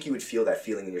 I think you would feel that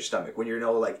feeling in your stomach when you're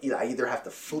like, I either have to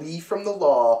flee from the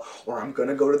law or I'm going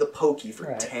to go to the pokey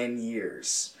for 10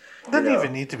 years. It doesn't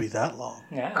even need to be that long.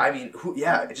 Yeah. I mean,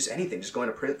 just anything, just going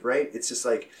to prison, right? It's just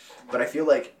like, but I feel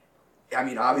like, I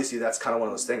mean, obviously that's kind of one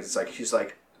of those things. It's like, she's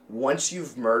like, once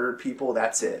you've murdered people,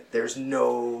 that's it.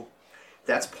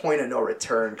 That's point of no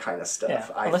return kind of stuff. Yeah.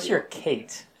 Unless you're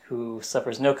Kate, who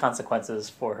suffers no consequences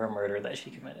for her murder that she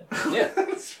committed. Yeah.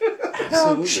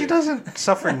 No, she doesn't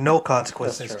suffer no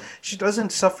consequences. That's true. She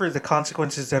doesn't suffer the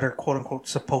consequences that are quote unquote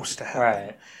supposed to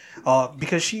happen. Right.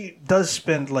 Because she does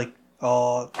spend like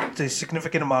a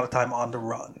significant amount of time on the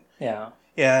run. Yeah.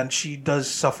 And she does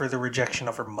suffer the rejection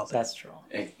of her mother. That's true.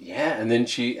 Yeah, and then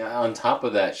she, on top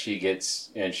of that, she gets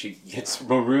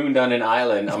marooned on an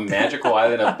island, a magical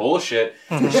island of bullshit.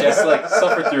 She has to like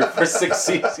suffer through for 6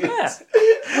 seasons. Yeah.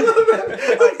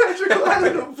 magical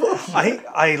island of bullshit.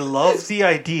 I love the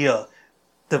idea,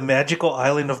 the magical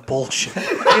island of bullshit.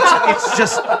 It's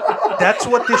just that's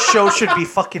what this show should be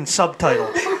fucking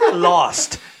subtitled.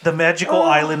 Lost, the magical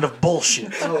island of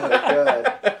bullshit. Oh my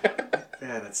God.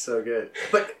 Man, that's so good.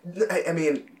 But I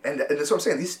mean, and that's what I'm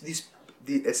saying.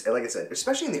 It's like I said,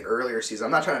 especially in the earlier season.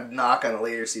 I'm not trying to knock on the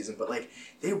later season, but like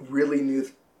they really knew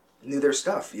their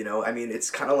stuff. I mean,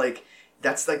 it's kind of like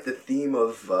that's like the theme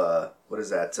of what is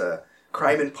that?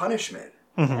 Crime and Punishment,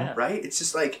 right? It's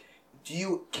just like,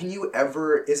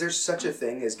 is there such a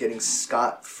thing as getting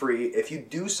scot-free if you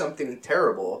do something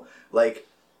terrible? Like,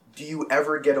 do you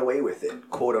ever get away with it?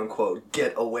 Quote unquote,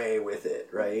 get away with it,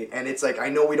 right? And it's like, I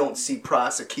know we don't see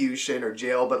prosecution or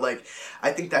jail, but like,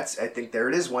 I think there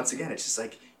it is once again. It's just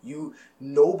like,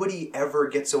 nobody ever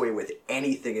gets away with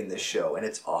anything in this show, and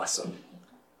it's awesome,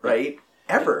 right?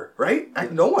 Ever, right?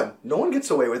 No one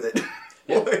gets away with it.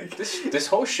 Yeah, this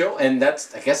whole show, and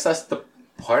I guess that's the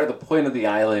part of the point of the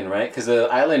island, right? Because the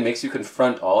island makes you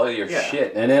confront all of your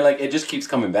shit, and then like it just keeps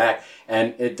coming back,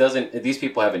 and it doesn't. These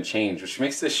people haven't changed, which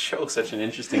makes this show such an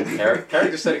interesting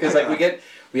character study. Because like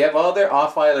we have all their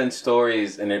off-island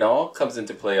stories, and it all comes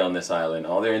into play on this island.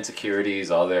 All their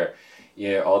insecurities, all their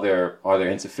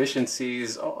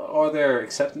insufficiencies, all their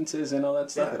acceptances, and all that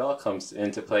stuff. Yeah. It all comes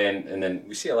into play, and then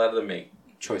we see a lot of them make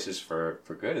choices for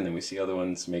good, and then we see other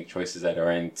ones make choices that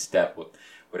are in step with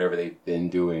whatever they've been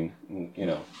doing,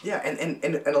 Yeah,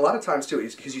 and a lot of times too,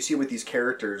 because you see with these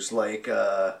characters like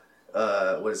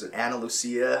what is it, Anna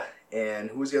Lucia, and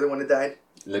who was the other one that died?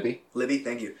 Libby,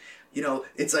 thank you.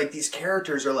 It's like these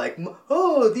characters are like,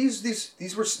 oh, these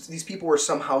people were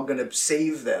somehow gonna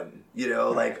save them.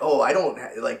 Like, oh, I don't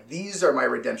like, these are my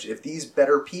redemption. If these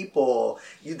better people,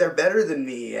 they're better than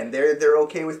me, and they're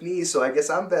okay with me, so I guess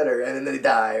I'm better. And then they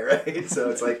die, right? So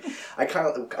it's like, I kind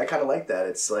of like that.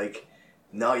 It's like,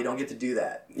 no, you don't get to do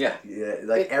that. Yeah.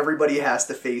 Like everybody has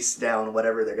to face down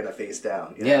whatever they're gonna face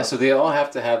down. You know? Yeah, so they all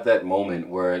have to have that moment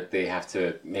where they have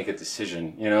to make a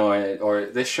decision, or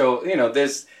this show,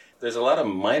 there's a lot of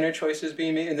minor choices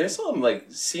being made, and there's some like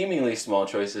seemingly small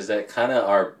choices that kind of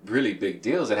are really big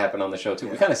deals that happen on the show too.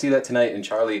 Yeah. We kind of see that tonight in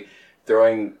Charlie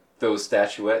throwing those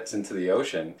statuettes into the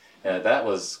ocean. That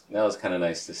was kind of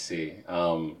nice to see.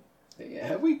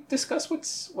 Have we discussed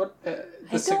what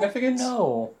the significance?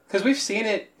 No, because we've seen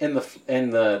it in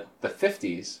the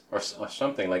 50s or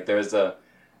something. Like I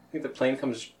think the plane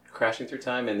comes crashing through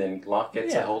time, and then Locke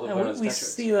gets a hold of one of the we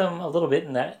statuettes. see them a little bit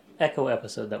in that Echo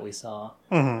episode that we saw.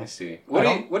 I see.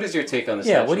 What is your take on the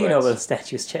statuettes? Yeah, what do you know about the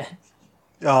statues, Chad?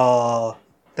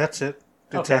 That's it.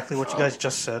 Exactly what you guys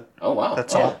just said. Oh, wow.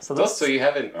 That's all. So you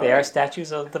haven't... They are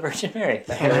statues of the Virgin Mary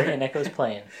that are in Echo's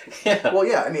plane. Yeah. Well,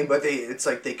 yeah, I mean, but it's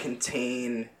like they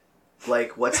contain...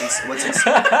 Like, what's inside,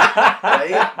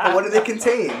 right? But what do they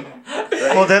contain? Right?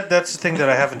 Well, that's the thing that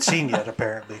I haven't seen yet,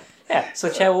 apparently. Yeah, so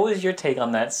Chad, what was your take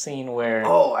on that scene where...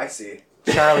 Oh, I see.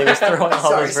 Charlie was throwing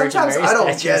all those Virgin Mary I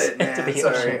don't statues get it, man. into the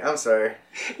ocean. I'm sorry.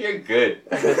 You're good.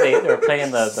 They were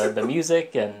playing the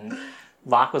music, and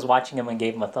Locke was watching him and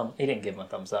gave him a thumb. He didn't give him a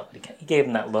thumbs up, but he gave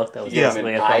him that look that was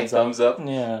basically a thumbs up.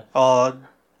 Yeah.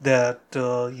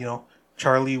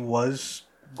 Charlie was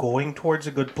going towards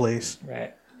a good place.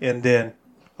 Right. And then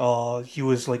he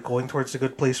was like going towards the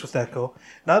good place with Echo.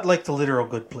 Not like the literal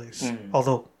good place,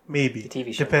 although maybe. The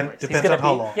TV show. Depends on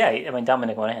how long. Yeah, I mean,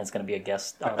 Dominic Monaghan's going to be a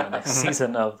guest on the next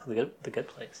season of The Good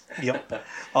Place. Yep.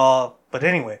 But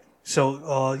anyway,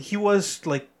 so he was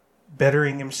like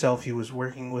bettering himself. He was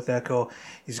working with Echo.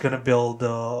 He's gonna build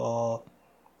the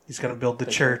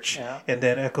church. Yeah. And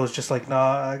then Echo's just like,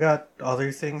 nah, I got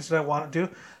other things that I want to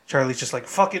do. Charlie's just like,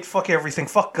 fuck it, fuck everything,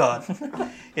 fuck God.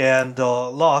 And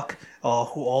Locke,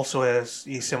 who also has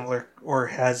a similar, or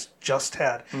has just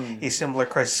had a similar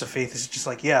crisis of faith, is just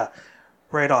like, yeah,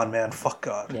 right on, man, fuck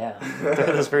God. Yeah. Throw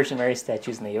those Virgin Mary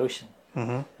statues in the ocean.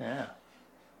 Mm-hmm. Yeah.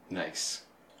 Nice.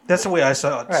 That's the way I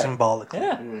saw it symbolically.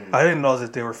 Yeah. I didn't know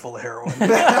that they were full of heroin.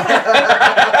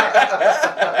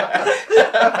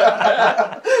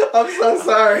 I'm so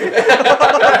sorry.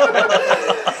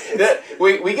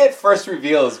 We get first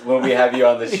reveals when we have you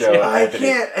on the show. I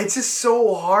can't. It's just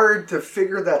so hard to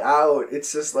figure that out.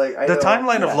 It's just like the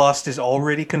timeline of Lost is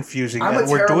already confusing, and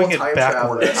we're doing it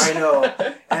backwards. I know,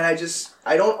 and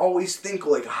I don't always think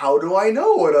like, how do I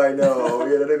know what I know?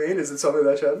 You know what I mean? Is it something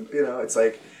that it's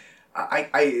like.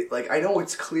 I know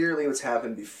it's clearly what's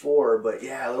happened before, but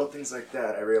yeah, little things like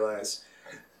that I realize.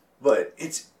 But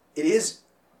it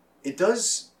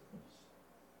does.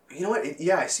 You know what?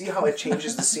 I see how it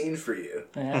changes the scene for you,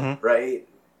 right?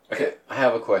 Okay, I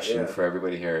have a question for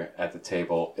everybody here at the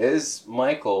table. Is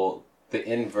Michael the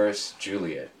inverse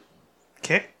Juliet?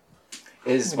 Okay.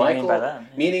 Is what do you Michael mean by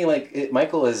that? Meaning like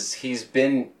Michael he's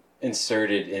been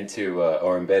inserted into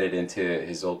or embedded into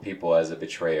his old people as a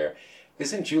betrayer.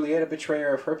 Isn't Juliet a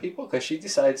betrayer of her people? Because she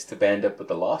decides to band up with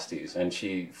the Losties, and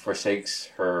she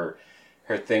forsakes her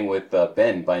thing with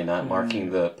Ben by not marking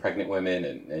the pregnant women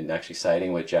and actually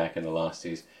siding with Jack and the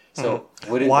Losties. So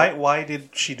why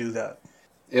did she do that?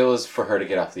 It was for her to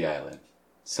get off the island.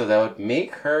 So that would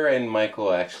make her and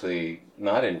Michael actually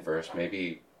not inverse,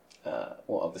 maybe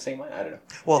of the same mind. I don't know.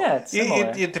 Well, it's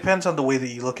it depends on the way that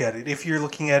you look at it. If you're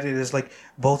looking at it as like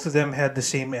both of them had the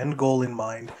same end goal in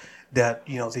mind, that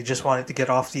they just wanted to get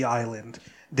off the island,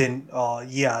 then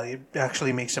it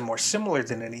actually makes them more similar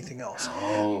than anything else.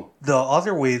 Oh. The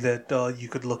other way that you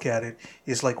could look at it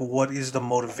is like, what is the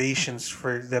motivations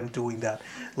for them doing that?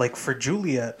 Like for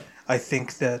Juliet, I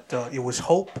think that it was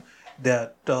hope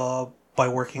that by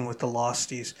working with the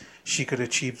Losties, she could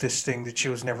achieve this thing that she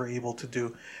was never able to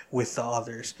do with the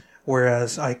others.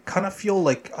 Whereas I kind of feel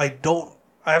like I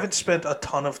haven't spent a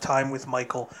ton of time with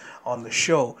Michael on the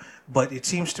show, but it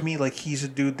seems to me like he's a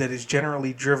dude that is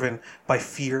generally driven by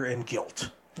fear and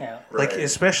guilt. Yeah. Like,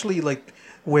 especially like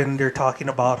when they're talking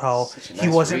about how he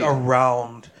wasn't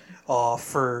around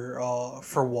for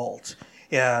Walt.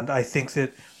 And I think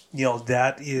that,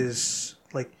 that is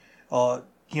like,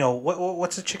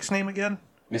 what's the chick's name again?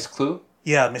 Miss Clue?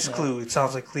 Yeah, Miss Clue. It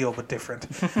sounds like Cleo, but different.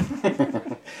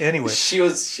 Anyway.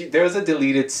 There was a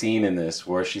deleted scene in this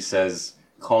where she says,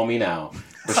 "Call me now."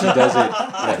 But she does it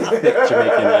in a thick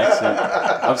Jamaican accent.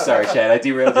 I'm sorry, Chad. I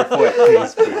derailed your point.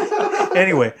 Please.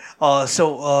 Anyway,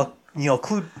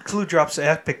 Clue drops an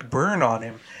epic burn on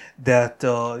him that,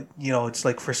 it's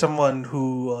like for someone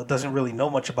who doesn't really know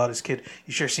much about his kid,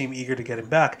 you sure seem eager to get him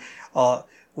back.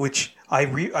 which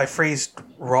I phrased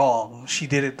wrong. She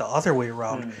did it the other way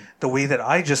around. The way that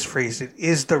I just phrased it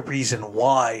is the reason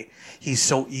why he's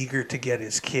so eager to get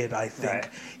his kid, I think,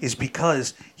 is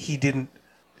because he didn't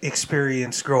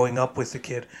experience growing up with the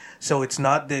kid. So it's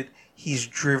not that he's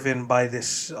driven by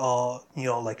this,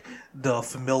 like the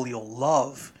familial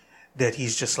love, that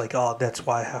he's just like, oh, that's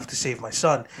why I have to save my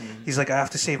son. He's like, I have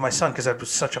to save my son because I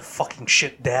was such a fucking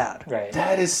shit dad. Right.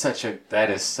 That is such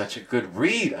a good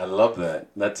read. I love that.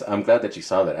 I'm glad that you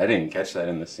saw that. I didn't catch that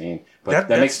in the scene, but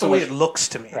that makes the way it looks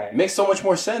to me. Right. It makes so much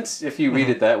more sense if you read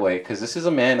it that way, because this is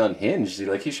a man unhinged.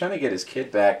 Like, he's trying to get his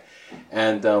kid back,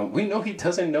 and we know he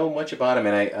doesn't know much about him.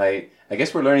 And I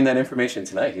guess we're learning that information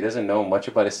tonight. He doesn't know much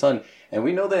about his son, and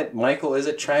we know that Michael is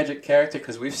a tragic character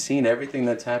because we've seen everything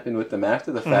that's happened with them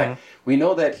after the fact. We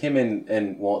know that him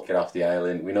and Walt get off the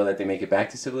island. We know that they make it back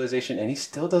to civilization, and he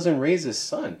still doesn't raise his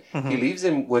son. He leaves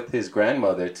him with his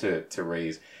grandmother to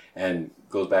raise, and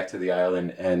goes back to the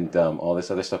island and all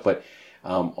this other stuff. But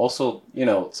also,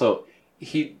 so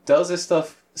he does this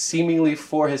stuff seemingly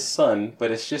for his son,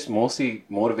 but it's just mostly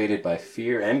motivated by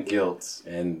fear and guilt.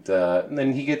 And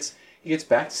then he gets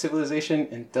back to civilization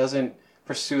and doesn't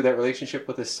pursue that relationship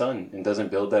with his son, and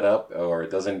doesn't build that up, or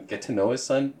doesn't get to know his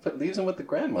son, but leaves him with the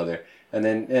grandmother. And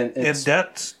then and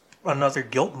that's another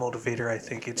guilt motivator, I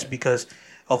think. It's because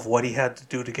of what he had to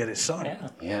do to get his son.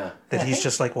 Yeah. That he's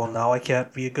just like, well, now I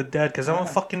can't be a good dad because I'm a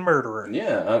fucking murderer.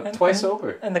 Yeah, twice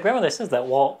over. And the grandmother says that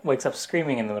Walt wakes up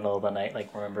screaming in the middle of the night,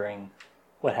 like remembering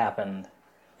what happened.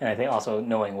 And I think also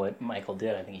knowing what Michael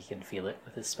did, I think he can feel it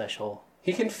with his special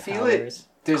He can feel powers. it.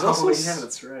 There's also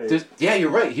that's right. Yeah,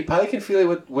 you're right. He probably can feel it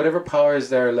with whatever powers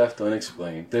that are left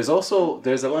unexplained. There's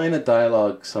a line of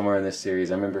dialogue somewhere in this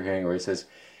series I remember hearing where he says,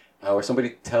 where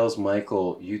somebody tells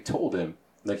Michael, "You told him."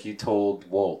 Like, you told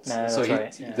Walt. So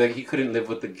he couldn't live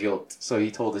with the guilt. So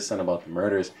he told his son about the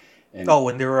murders. And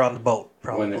when they were on the boat,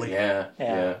 probably.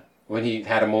 Yeah. When he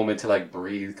had a moment to like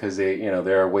breathe because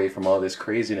they're away from all this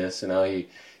craziness, and now he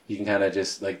can kind of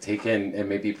just like take in and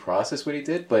maybe process what he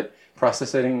did. But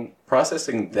processing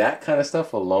that kind of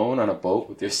stuff alone on a boat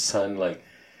with your son, like,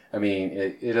 I mean,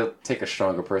 it'll take a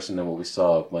stronger person than what we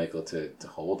saw of Michael to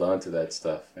hold on to that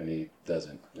stuff, and he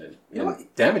doesn't.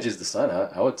 It damages the son,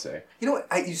 I would say. You know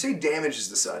what? You say damages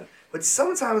the son, but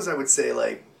sometimes I would say,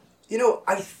 like,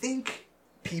 I think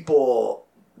people,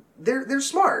 they're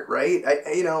smart, right?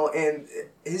 And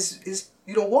his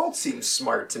Walt seems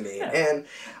smart to me, and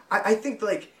I think,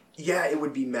 like, yeah, it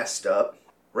would be messed up,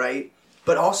 right?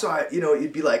 But also,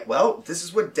 you'd be like, well, this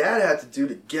is what Dad had to do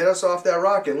to get us off that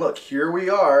rock. And look, here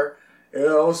we are. And I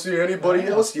don't see anybody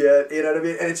else yet. You know what I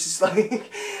mean? And it's just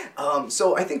like...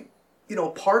 so I think,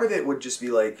 part of it would just be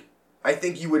like... I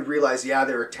think you would realize, yeah,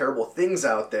 there are terrible things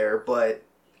out there, but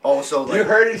also... like, you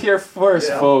heard it here first,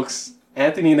 folks.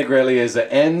 Anthony Negrelli is an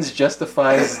ends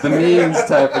justifies the means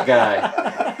type of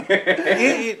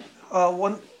guy.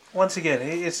 Once again,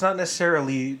 it's not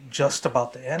necessarily just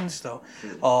about the ends, though,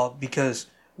 because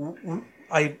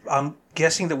I'm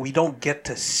guessing that we don't get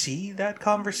to see that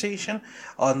conversation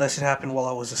unless it happened while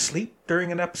I was asleep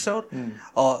during an episode.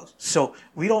 So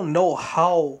we don't know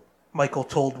how Michael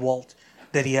told Walt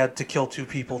that he had to kill two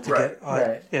people to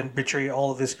get and betray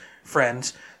all of his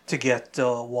friends to get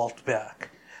Walt back.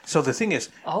 So the thing is,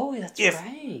 that's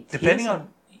right. Depending on,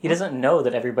 he doesn't know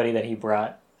that everybody that he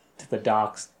brought to the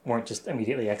docks weren't just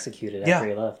immediately executed after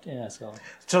he left. Yeah,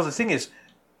 so the thing is,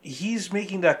 he's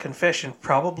making that confession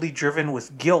probably driven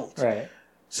with guilt. Right.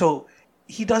 So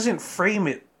he doesn't frame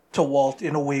it to Walt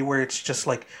in a way where it's just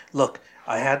like, look,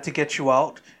 I had to get you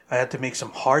out. I had to make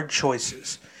some hard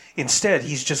choices. Instead,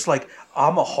 he's just like,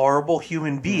 I'm a horrible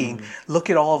human being. Look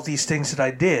at all of these things that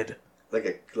I did.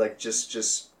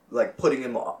 Just like putting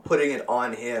it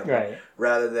on him, right?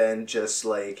 Rather than just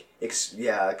like, I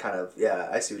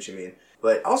see what you mean.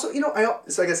 But also,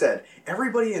 it's like I said,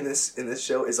 everybody in this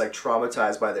show is like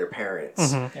traumatized by their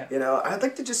parents. I'd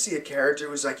like to just see a character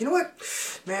who's like, you know what,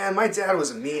 man, my dad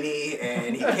was a meanie,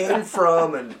 and he came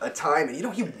from a time,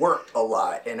 and he worked a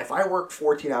lot, and if I worked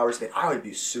 14 hours a day, I would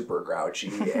be super grouchy,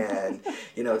 and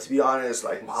to be honest,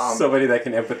 like, Mom, somebody that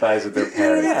can empathize with their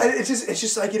parents. It's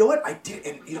just like, you know what, I did,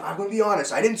 and I'm gonna be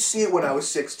honest, I didn't see it when I was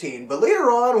 16, but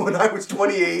later on, when I was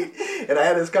 28, and I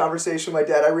had this conversation with my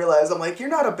dad, I realized, I'm like, you're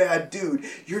not a bad dude.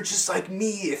 You're just like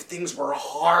me if things were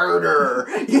harder.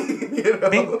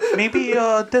 Maybe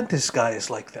a dentist guy is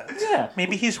like that. Yeah.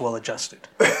 Maybe he's well adjusted.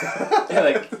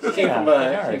 He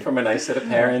came from a nice set of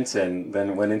parents and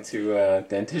then went into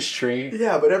dentistry.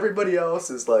 Yeah, but everybody else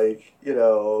is like,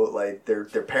 like their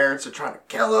parents are trying to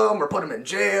kill them or put them in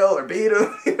jail or beat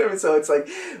them. So it's like,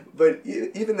 but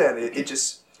even then, it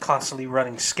just... constantly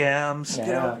running scams. Yeah.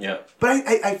 You know? Yeah. But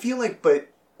I feel like,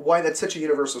 why that's such a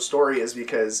universal story is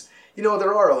because, you know,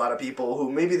 there are a lot of people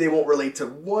who maybe they won't relate to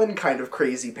one kind of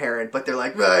crazy parent, but they're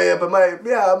like, oh, yeah, but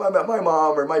my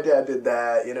mom or my dad did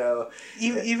that, you know.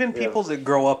 Even people that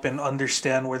grow up and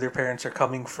understand where their parents are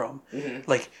coming from,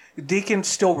 like, they can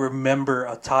still remember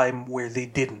a time where they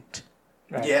didn't.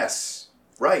 Right. Yes,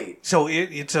 right. So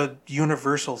it's a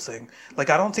universal thing.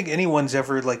 Like, I don't think anyone's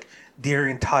ever, like, their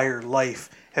entire life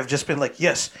have just been like,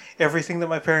 yes, everything that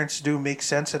my parents do makes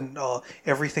sense and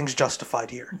everything's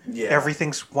justified here. Yeah.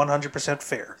 Everything's 100%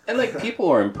 fair. And, like, people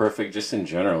are imperfect just in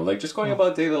general. Like, just going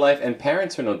about daily life, and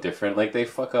parents are no different. Like, they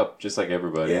fuck up just like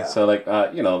everybody. Yeah. So, like,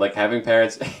 you know, like, having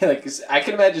parents, like, I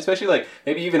can imagine, especially, like,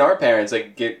 maybe even our parents,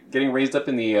 like, getting raised up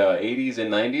in the 80s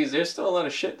and 90s, there's still a lot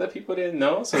of shit that people didn't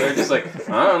know. So they're just like,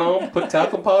 I don't know, put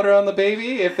talcum powder on the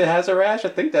baby. If it has a rash, I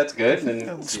think that's good.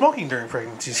 And Smoking during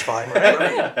pregnancy is fine,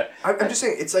 right? I'm just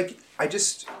saying, it's like,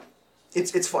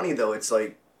 it's funny though, it's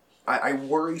like, I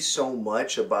worry so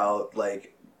much about,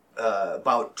 like,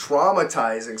 about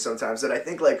traumatizing sometimes that I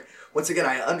think, like, once again,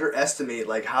 I underestimate,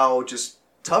 like, how just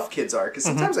tough kids are, because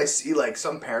sometimes I see, like,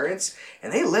 some parents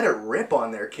and they let it rip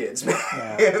on their kids, man.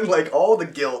 And like all the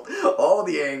guilt, all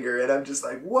the anger, and I'm just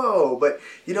like, whoa. But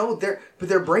you know,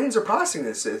 their brains are processing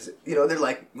this. You know, they're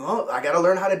like, well, I got to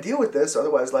learn how to deal with this,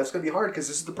 otherwise life's gonna be hard because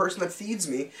this is the person that feeds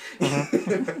me.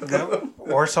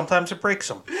 Or sometimes it breaks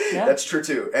them. Yeah. That's true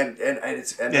too, and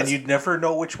You'd never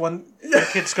know which one the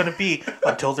kid's going to be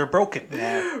until they're broken.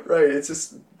 Yeah. right. It's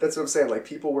just, that's what I'm saying. Like,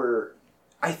 people were,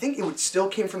 I think it would still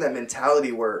came from that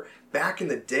mentality where back in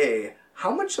the day,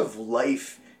 how much of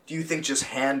life do you think just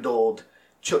handled?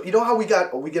 You know how we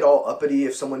get all uppity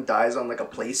if someone dies on, like, a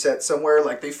play set somewhere,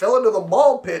 like they fell into the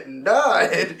ball pit and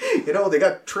died. You know, they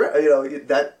got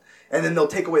that, and then they'll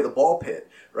take away the ball pit,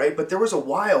 right? But there was a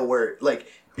while where, like,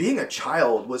 being a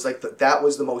child was like that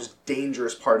was the most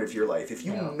dangerous part of your life. If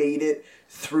you made it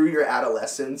through your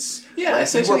adolescence, yeah, like,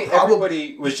 essentially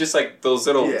everybody was just like those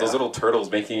little turtles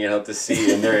making it out to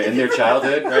sea in their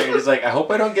childhood, right? It was like, I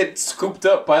hope I don't get scooped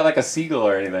up by like a seagull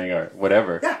or anything or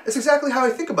whatever. Yeah, that's exactly how I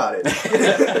think about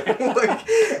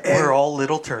it. We're all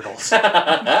little turtles. You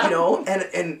know,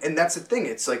 and that's the thing.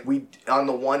 It's like, we, on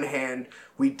the one hand,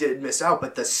 we did miss out,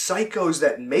 but the psychos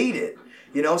that made it,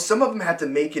 you know, some of them had to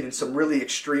make it in some really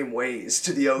extreme ways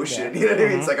to the ocean. You know what I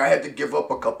mean? It's like, I had to give up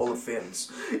a couple of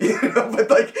fins. You know, but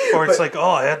like, it's like, oh,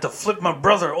 I had to flip my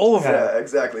brother over. Yeah,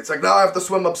 exactly. It's like, now I have to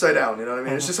swim upside down. You know what I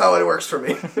mean? It's just how it works for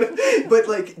me. But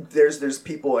like, there's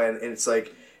people, and it's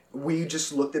like, we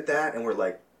just looked at that and we're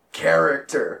like,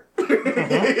 character. You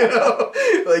know,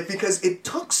 like, because it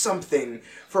took something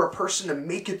for a person to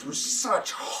make it through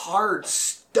such hard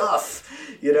stuff,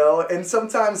 you know. And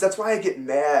sometimes that's why I get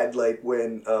mad, like,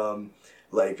 when I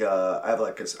have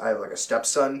a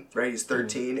stepson, right? He's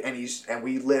 13, and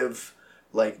we live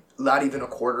like not even a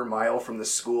quarter mile from the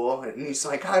school, and he's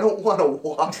like, I don't want to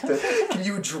walk can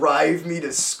you drive me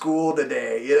to school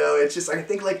today? You know, it's just, I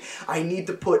think, like, I need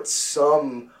to put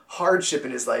some hardship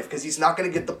in his life, because he's not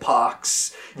going to get the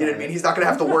pox. You know what I mean? He's not going to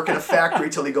have to work in a factory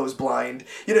till he goes blind.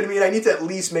 You know what I mean? I need to at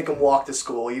least make him walk to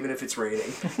school, even if it's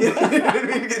raining. You know what I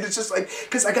mean? It's just like,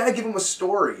 because I got to give him a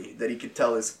story that he could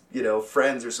tell his, you know,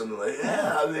 friends or something, like,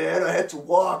 yeah, man, I had to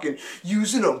walk and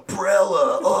use an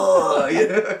umbrella. You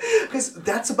know? Because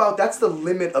that's the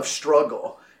limit of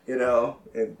struggle. You know,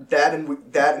 and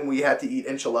we had to eat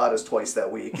enchiladas twice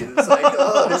that week, and it's like,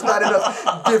 oh, there's not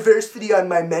enough diversity on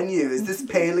my menu. Is this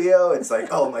paleo? It's like,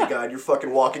 oh my god, you're fucking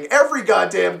walking every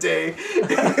goddamn day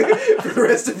for the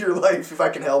rest of your life if I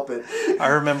can help it. I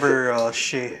remember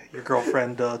Shay, your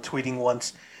girlfriend, tweeting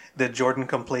once that Jordan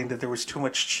complained that there was too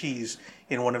much cheese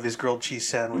in one of his grilled cheese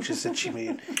sandwiches that she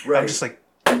made. Right. I'm just like,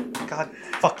 God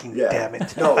fucking damn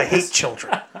it! No, I hate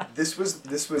children. This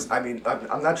was. I mean,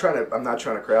 I'm not trying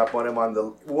to crap on him on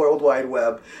the World Wide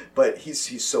Web, but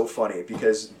he's so funny,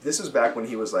 because this was back when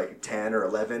he was like 10 or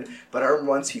 11. But I remember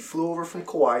once he flew over from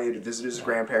Kauai to visit his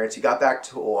grandparents. He got back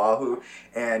to Oahu,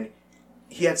 and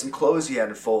he had some clothes he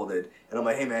hadn't folded. And I'm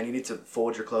like, hey man, you need to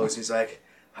fold your clothes. He's like,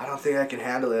 I don't think I can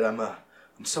handle it. I'm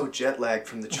so jet lagged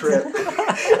from the trip. And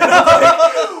I'm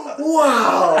like,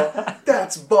 wow,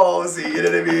 that's ballsy. You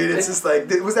know what I mean? It's just like,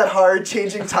 was that hard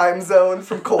changing time zone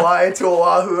from Kauai to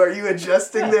Oahu? Are you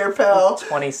adjusting there, pal?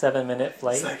 27-minute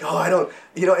flight. It's like, oh, I don't,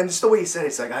 you know, and just the way he said it,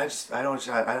 it's like, I don't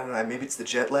know, maybe it's the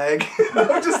jet lag.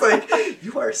 I'm just like,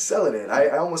 you are selling it.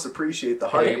 I almost appreciate the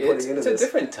heart you're putting into this. It's a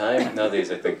different time nowadays,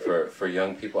 I think, for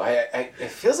young people. It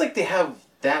feels like they have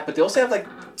that, but they also have like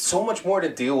so much more to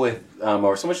deal with,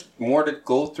 or so much more to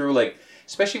go through, like,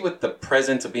 especially with the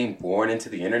presence of being born into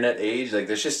the internet age. Like,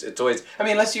 there's just, it's always, I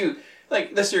mean, unless like,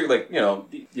 unless you're, like,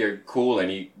 you're cool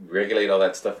and you regulate all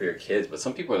that stuff for your kids, but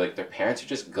some people are, like, their parents are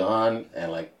just gone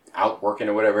and, like, out working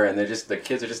or whatever, and the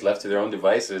kids are just left to their own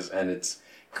devices, and it's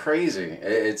crazy.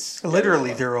 It's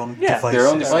literally their own devices. Their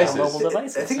own devices. Mobile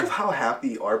devices. I think of how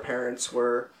happy our parents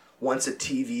were once a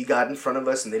TV got in front of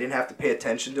us and they didn't have to pay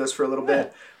attention to us for a little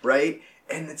bit, right?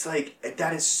 And it's like,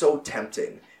 that is so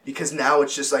tempting. Because now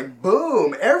it's just like,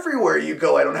 boom, everywhere you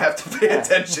go, I don't have to pay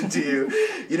attention to you.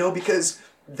 Because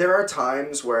there are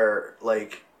times where,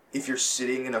 like, if you're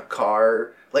sitting in a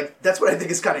car, like, that's what I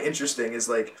think is kind of interesting, is,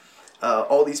 like,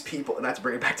 all these people, not to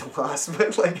bring it back to Lost,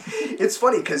 but, like, it's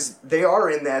funny because they are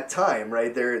in that time,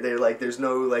 right? They're like, there's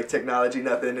no, like, technology,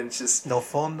 nothing, and it's just... No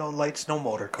phone, no lights, no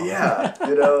motor car. Yeah,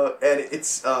 and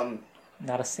it's...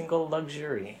 Not a single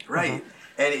luxury. Right.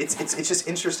 And it's just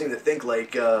interesting to think,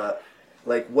 like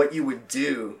what you would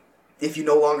do if you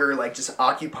no longer, like, just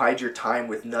occupied your time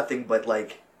with nothing but,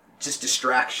 like, just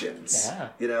distractions.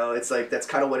 Yeah. It's like, that's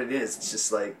kind of what it is. It's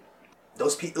just like,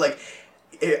 those people, like,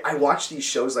 I watch these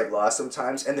shows like Lost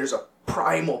sometimes, and there's a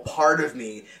primal part of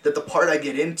me that the part I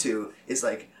get into is,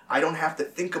 like, I don't have to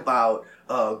think about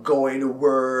going to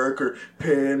work or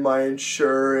paying my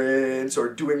insurance or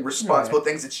doing responsible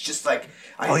things. It's just like...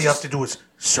 All you have to do is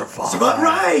survive.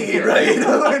 Right.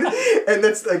 And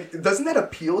that's like, doesn't that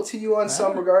appeal to you on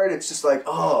some regard? It's just like,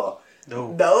 no.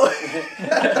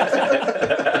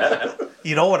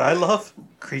 You know what I love?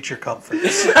 Creature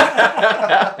comforts.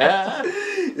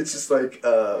 It's just like...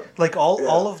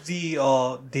 all of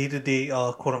the day-to-day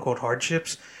quote-unquote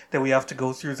hardships that we have to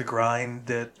go through, the grind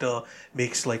that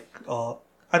makes, like...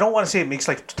 I don't want to say it makes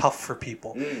life tough for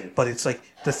people, but it's like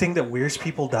the thing that wears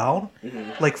people down.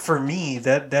 Mm-hmm. Like for me,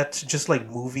 that's just like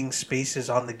moving spaces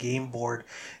on the game board,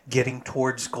 getting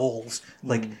towards goals.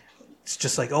 Like it's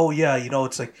just like, oh yeah,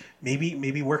 it's like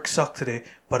maybe work sucked today,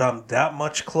 but I'm that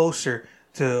much closer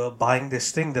to buying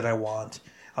this thing that I want.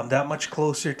 I'm that much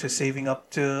closer to saving up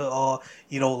to,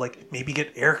 like maybe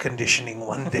get air conditioning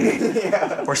one day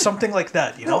or something like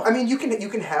that. No, I mean, you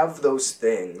can have those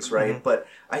things, right? Mm-hmm. But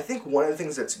I think one of the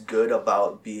things that's good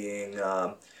about being,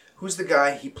 who's the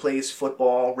guy? He plays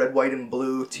football, red, white, and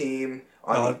blue team.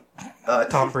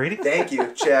 Tom Brady. Thank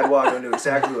you, Chad Wago knew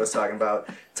exactly what I was talking about.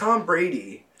 Tom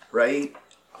Brady, right?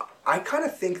 I kind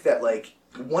of think that, like,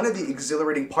 one of the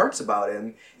exhilarating parts about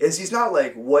him is he's not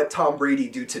like, what Tom Brady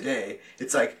do today?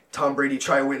 It's like, Tom Brady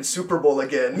try to win Super Bowl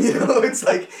again. It's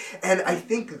like, and I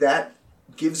think that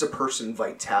gives a person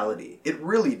vitality. It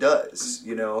really does,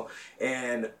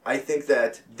 and I think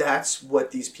that that's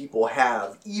what these people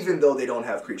have, even though they don't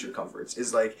have creature comforts,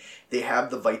 is like, they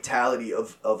have the vitality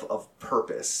of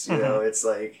purpose, It's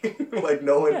like, like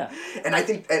no one, and I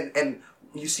think, and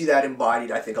you see that embodied,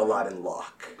 I think, a lot in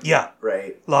Locke. Yeah.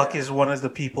 Right? Locke is one of the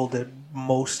people that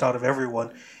most out of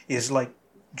everyone is, like,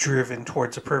 driven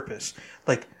towards a purpose.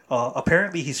 Like,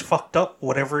 apparently he's fucked up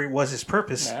whatever it was his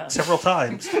purpose several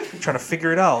times, trying to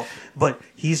figure it out. But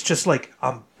he's just like,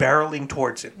 I'm barreling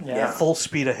towards it. Full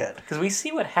speed ahead. Because we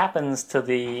see what happens to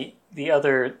the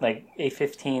other, like,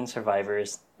 A-15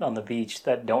 survivors on the beach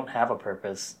that don't have a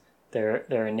purpose. They're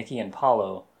Nikki and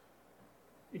Paulo.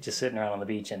 Just sitting around on the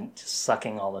beach and just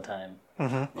sucking all the time.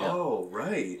 Mm-hmm. Yeah. Oh,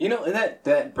 right. And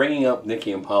that bringing up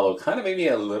Nikki and Paulo kind of made me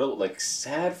a little, like,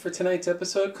 sad for tonight's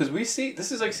episode, because we see, this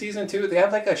is like season 2, they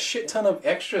have like a shit ton of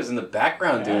extras in the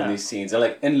background doing these scenes, and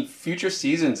like in future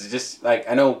seasons, it's just like,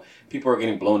 I know people are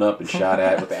getting blown up and shot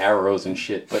at with arrows and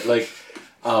shit, but like,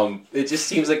 it just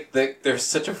seems like there's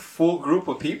such a full group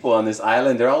of people on this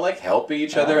island. They're all like helping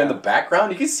each other in the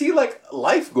background. You can see like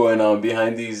life going on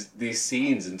behind these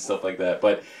scenes and stuff like that.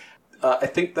 But I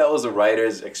think that was a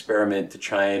writer's experiment to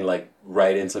try and like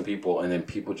write in some people, and then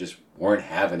people just weren't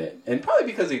having it. And probably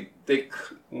because they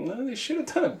should have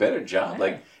done a better job.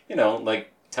 Like,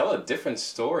 like tell a different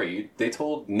story. They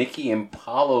told Nikki and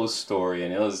Paulo's story,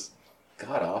 and it was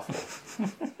god awful.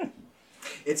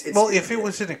 If it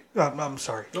was I'm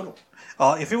sorry. No.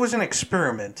 If it was an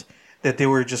experiment that they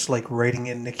were just like writing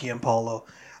in Nikki and Paulo,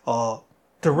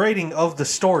 the writing of the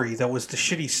story that was the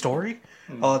shitty story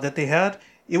that they had,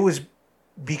 it was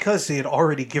because they had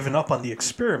already given up on the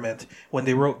experiment when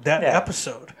they wrote that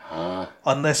episode.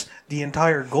 Unless the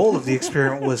entire goal of the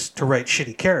experiment was to write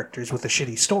shitty characters with a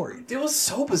shitty story. It was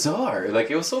so bizarre. Like,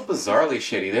 it was so bizarrely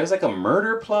shitty. There was like a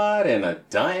murder plot and a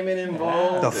diamond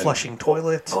involved. The flushing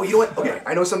toilet. Oh, you know what? Okay,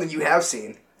 I know something you have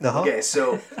seen. Uh-huh. Okay,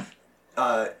 so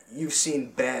you've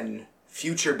seen Ben,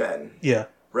 future Ben. Yeah.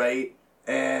 Right?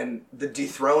 And the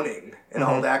dethroning and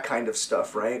all that kind of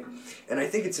stuff, right? And I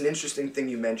think it's an interesting thing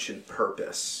you mentioned,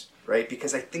 purpose, right?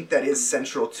 Because I think that is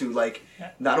central to like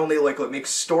not only like what makes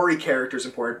story characters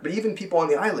important, but even people on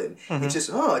the island. It's just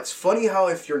it's funny how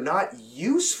if you're not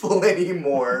useful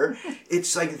anymore,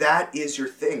 it's like that is your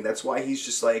thing. That's why he's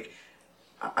just like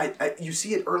I you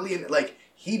see it early in like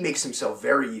he makes himself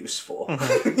very useful.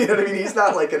 You know what I mean? He's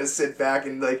not like gonna sit back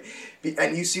and like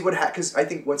and you see what because I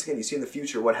think once again you see in the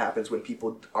future what happens when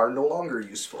people are no longer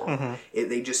useful.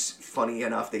 They just funny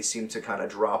enough they seem to kind of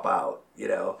drop out, you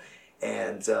know.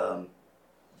 And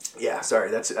yeah,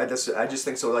 sorry. I just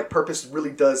think so. Like purpose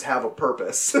really does have a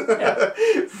purpose, and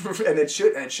it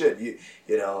should. You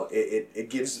know, it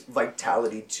gives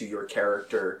vitality to your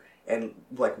character, and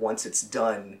like once it's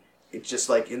done, it's just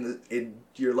like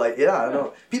you're like I don't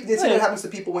know. It's what happens to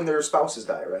people when their spouses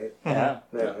die, right? Yeah.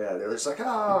 They're just like,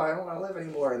 oh, I don't want to live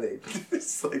anymore, and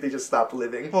it's like they just stop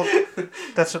living. Well,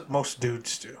 that's what most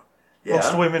dudes do. Yeah.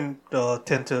 Most women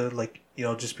tend to like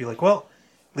just be like, well.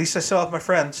 At least I still have my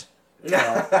friends.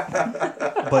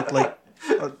 But like,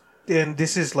 and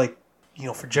this is like,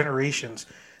 for generations,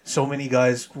 so many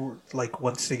guys like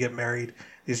once they get married,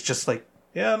 it's just like,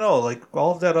 like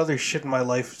all of that other shit in my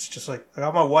life. It's just like I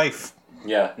got my wife.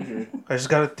 Yeah. I just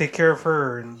got to take care of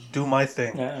her and do my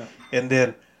thing. Yeah. And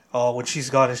then when she's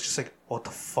gone, it's just like, what the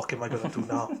fuck am I gonna do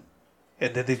now?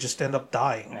 And then they just end up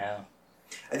dying. Yeah.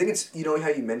 I think it's how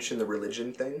you mentioned the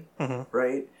religion thing,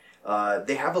 right?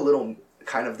 They have a little.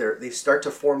 Kind of they start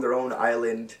to form their own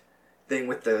island thing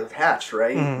with the hatch,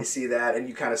 right? You see that and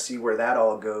you kind of see where that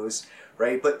all goes,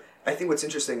 right? But I think what's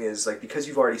interesting is like because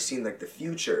you've already seen like the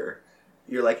future,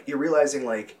 you're realizing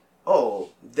like,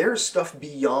 oh, there's stuff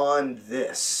beyond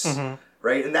this,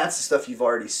 right? And that's the stuff you've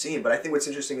already seen. But I think what's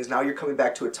interesting is now you're coming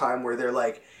back to a time where they're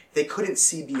like they couldn't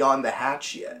see beyond the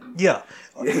hatch yet. Yeah.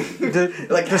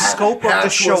 The scope of the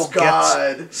show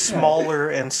gets smaller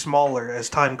and smaller as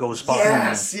time goes by.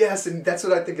 Yes, and that's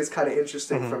what I think is kind of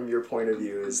interesting from your point of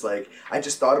view. Is like I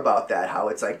just thought about that, how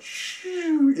it's like,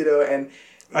 and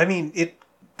I mean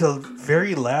the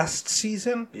very last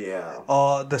season. Yeah.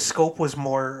 The scope was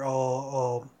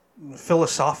more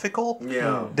philosophical.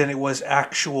 Than it was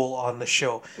actual on the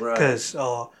show, because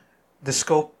the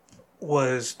scope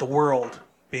was the world.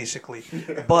 Basically,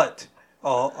 but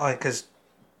because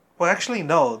actually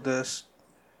no,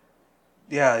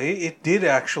 it did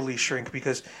actually shrink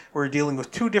because we're dealing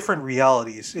with two different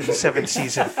realities in the 7th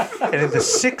season, and in the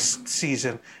 6th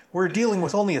season we're dealing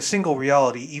with only a single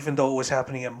reality, even though it was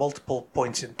happening at multiple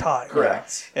points in time.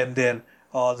 Correct. And then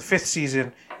the 5th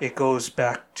season it goes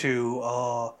back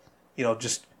to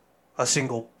just a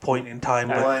single point in time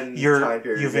where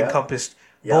you've encompassed.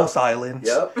 Both islands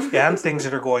and things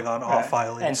that are going on off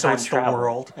island. And so it's travel. the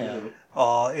world. Yeah.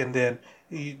 And then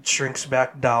it shrinks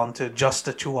back down to just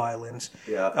the 2 islands.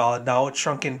 Yeah. Now it's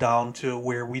shrunken down to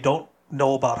where we don't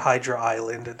know about Hydra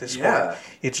Island at this point.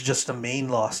 It's just a main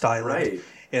lost island. Right.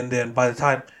 And then by the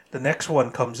time the next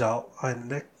one comes out, by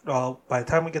the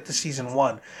time we get to season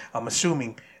 1, I'm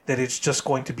assuming that it's just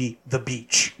going to be the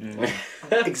beach.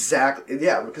 Exactly.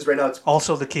 Yeah, because right now it's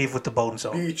also the cave with the bone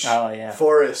zone. Beach. Oh yeah.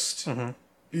 Forest.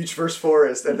 Beach versus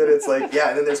forest, and then it's like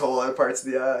and then there's whole other parts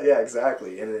of the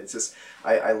exactly, and it's just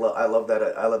I love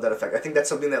that effect. I think that's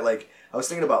something that like I was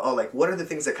thinking about. Oh, like what are the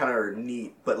things that kind of are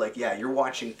neat, but like you're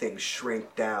watching things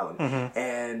shrink down,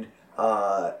 and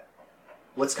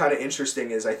what's kind of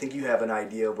interesting is I think you have an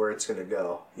idea of where it's gonna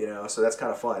go, so that's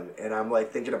kind of fun, and I'm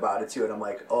like thinking about it too, and I'm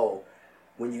like, oh,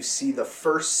 when you see the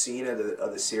first scene of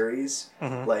the series,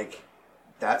 like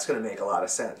that's gonna make a lot of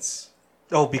sense.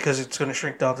 Oh, because it's going to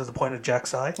shrink down to the point of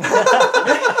Jack's eye?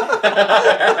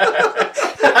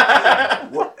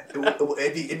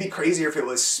 It'd be crazier if it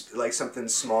was like something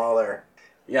smaller.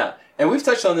 Yeah, and we've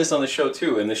touched on this on the show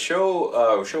too. And the show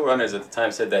showrunners at the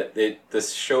time said that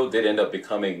this show did end up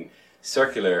becoming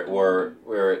circular,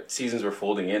 where seasons were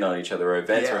folding in on each other, or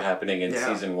events were happening in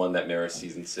season 1 that mirrors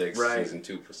season 6, season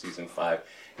 2 for season 5,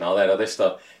 and all that other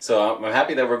stuff. So I'm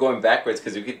happy that we're going backwards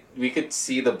because we could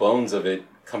see the bones of it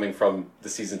coming from the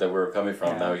seasons that we were coming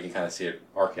from. Now we can kind of see it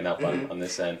arcing up on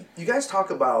this end. You guys talk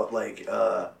about like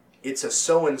it's a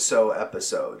so-and-so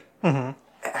episode.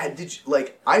 Did you,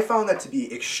 I found that to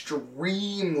be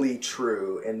extremely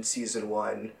true in season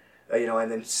 1,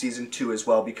 and then season 2 as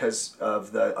well because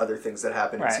of the other things that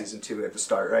happened in season 2 at the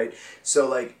start, right?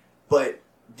 So but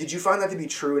did you find that to be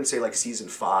true in say like season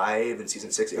 5 and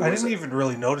season 6? I didn't even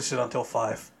really notice it until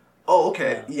 5. Oh,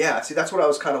 okay. Yeah. See, that's what I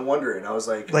was kind of wondering. I was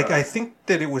like... I think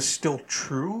that it was still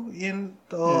true in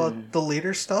the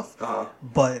later stuff,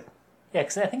 but... Yeah,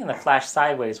 because I think in the Flash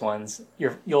Sideways ones, we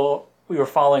were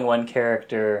following one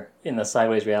character in the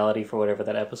Sideways reality for whatever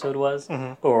that episode was,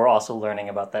 but we're also learning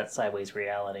about that Sideways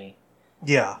reality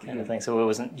Yeah. kind of thing. So it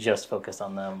wasn't just focused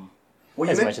on them Well,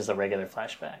 you as men- much as a regular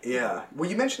flashback. Yeah. Well,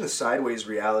 you mentioned the sideways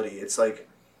reality. It's like,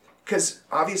 because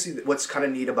obviously what's kind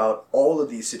of neat about all of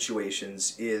these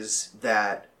situations is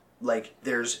that, like,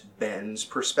 there's Ben's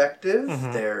perspective,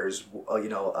 there's,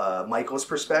 Michael's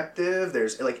perspective,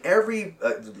 there's, like, every,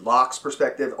 Locke's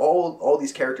perspective, all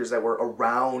these characters that were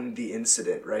around the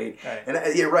incident, right?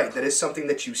 And you're right, that is something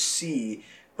that you see.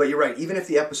 But you're right, even if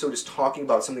the episode is talking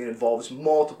about something that involves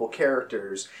multiple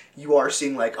characters, you are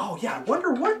seeing like, oh yeah, I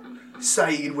wonder what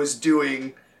Saeed was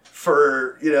doing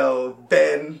for,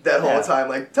 Ben that whole time.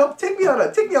 Like, take me on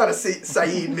a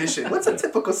Saeed mission. What's a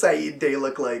typical Saeed day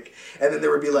look like? And then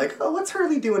there would be like, oh, what's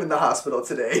Hurley doing in the hospital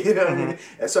today? You know what I mean?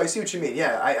 And so I see what you mean.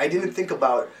 Yeah, I didn't think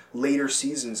about later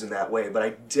seasons in that way, but I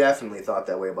definitely thought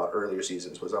that way about earlier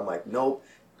seasons. I'm like, nope,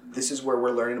 this is where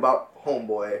we're learning about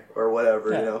Homeboy or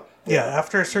whatever, Yeah,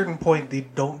 after a certain point, they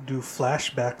don't do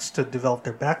flashbacks to develop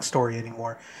their backstory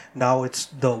anymore. Now it's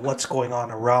the what's going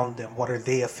on around them. What are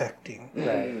they affecting?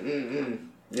 Right.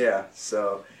 Yeah,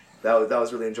 so that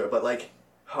was really enjoyable. But like,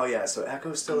 oh yeah, so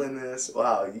Echo's still in this.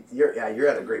 Wow, you're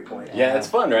at a great point. Yeah, it's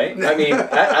fun, right? I mean,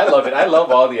 I love it. I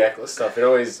love all the Echo stuff. It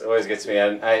always gets me.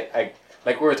 And I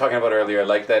like we were talking about earlier, I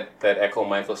like that Echo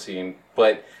Michael scene.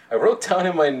 But I wrote down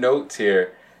in my notes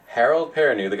here, Harold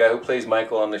Perrineau, the guy who plays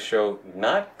Michael on the show,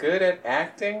 not good at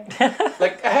acting.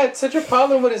 Like, I had such a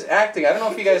problem with his acting. I don't know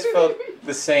if you guys felt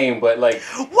the same, but like...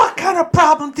 What kind of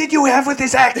problem did you have with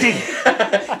his acting?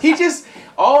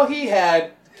 All he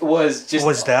had was just...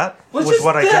 Was just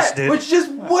what I just did? Was just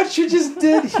what you just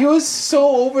did. He was so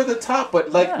over the top,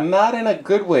 but like, not in a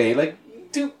good way. Like,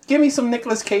 dude, give me some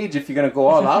Nicolas Cage if you're going to go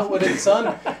all out with it,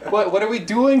 son. What are we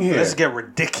doing here? Let's get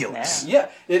ridiculous. Yeah,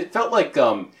 it felt like...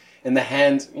 in the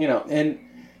hands,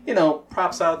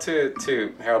 props out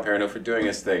to Harold Perrineau for doing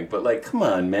his thing. But, like, come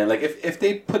on, man. Like, if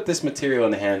they put this material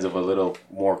in the hands of a little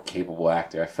more capable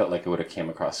actor, I felt like it would have came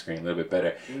across screen a little bit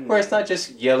better. Where it's not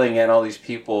just yelling at all these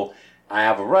people, I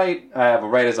have a right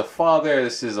as a father,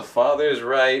 this is a father's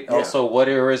right. Yeah. Also,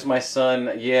 whatever is my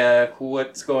son? Yeah,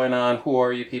 what's going on? Who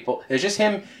are you people? It's just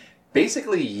him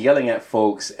basically yelling at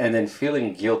folks and then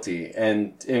feeling guilty.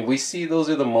 And we see those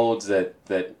are the modes that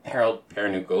Harold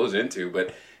Perrineau goes into, but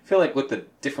I feel like with the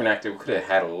different actor, we could have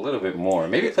had a little bit more.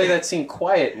 Maybe play that scene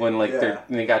quiet when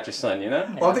they got your son,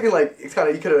 Well, I'm thinking like it's kind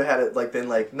of you could have had it like been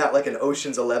like not like an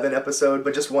Ocean's 11 episode,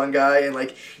 but just one guy and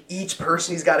like each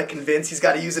person he's got to convince he's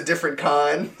got to use a different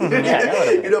con.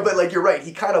 But like you're right,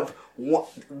 he kind of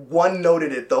one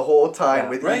noted it the whole time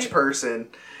with each person,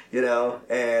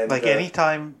 and like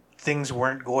anytime things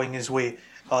weren't going his way,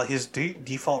 his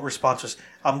default response was,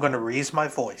 I'm going to raise my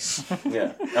voice.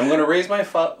 Yeah. I'm going to raise my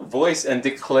voice and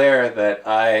declare that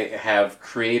I have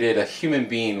created a human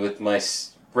being with my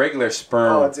regular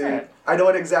sperm. Oh, dude. I know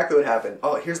exactly what happened.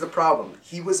 Oh, here's the problem.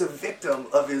 He was a victim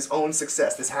of his own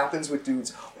success. This happens with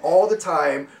dudes all the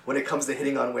time when it comes to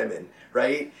hitting on women,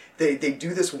 right? They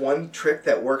do this one trick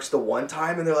that works the one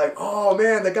time, and they're like, oh,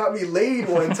 man, that got me laid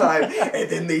one time. And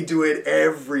then they do it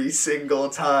every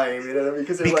single time,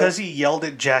 Because he yelled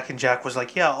at Jack, and Jack was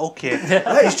like, yeah, okay.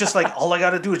 He's just like, all I got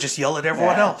to do is just yell at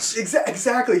everyone else.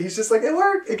 Exactly. He's just like, it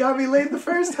worked. It got me laid the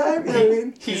first time. You know what I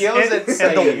mean? He yells at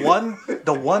and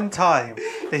the one time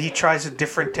that he tries a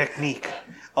different technique,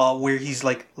 where he's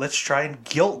like, let's try and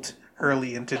guilt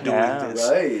Hurley into doing this.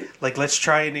 Right. Like, let's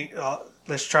try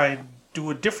and do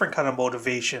a different kind of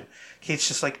motivation. Kate's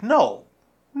just like, no,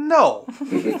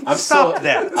 stop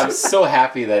that. I'm so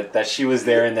happy that she was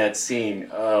there in that scene.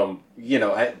 That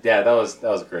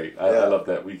was great. I love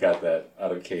that we got that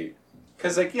out of Kate.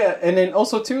 Because, and then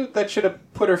also, too, that should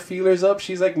have put her feelers up.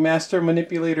 She's, master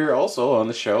manipulator also on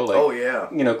the show. Oh,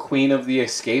 yeah. Queen of the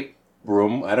escape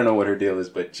room. I don't know what her deal is,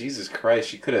 but Jesus Christ,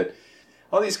 she could have...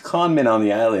 All these con men on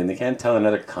the island, they can't tell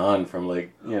another con from,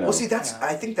 Well, see,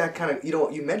 I think that kind of,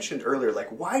 you mentioned earlier,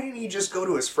 why didn't he just go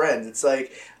to his friends? It's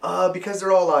like, because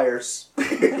they're all liars.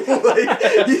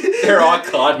 They're all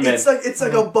con men. It's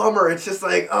like a bummer. It's just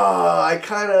like, I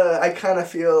kind of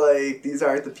feel like these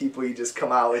aren't the people you just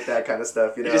come out with that kind of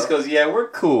stuff, He just goes, yeah, we're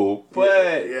cool,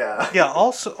 but... Yeah. Yeah,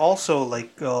 also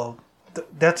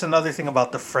that's another thing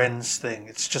about the friends thing.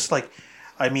 It's just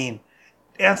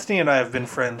Anthony and I have been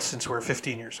friends since we were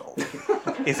 15 years old.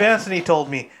 If Anthony told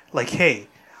me, hey,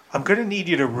 I'm going to need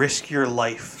you to risk your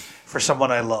life for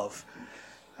someone I love,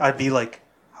 I'd be like,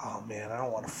 oh, man, I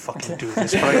don't want to fucking do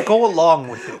this, but I'd go along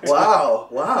with it.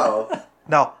 Wow.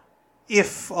 Now,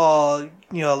 if,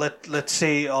 let's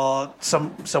say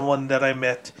someone that I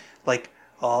met,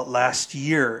 last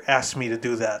year asked me to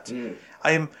do that,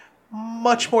 I am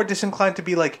much more disinclined to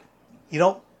be like,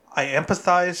 I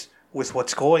empathize with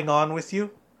what's going on with you,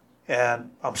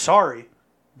 and I'm sorry,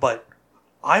 but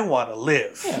I want to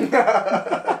live.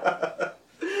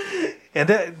 And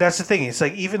that's the thing. It's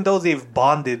like, even though they've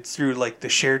bonded through like the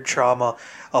shared trauma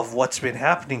of what's been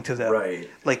happening to them, Right.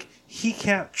 like he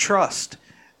can't trust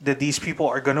that these people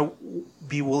are going to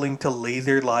be willing to lay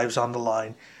their lives on the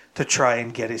line to try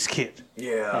and get his kid.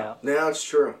 Yeah. Yeah, it's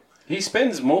true. He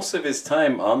spends most of his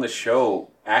time on the show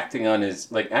acting on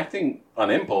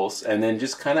impulse, and then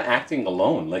just kind of acting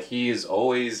alone. Like, he is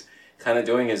always kind of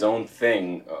doing his own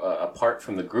thing apart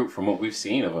from the group, from what we've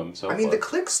seen of him so far.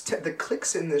 The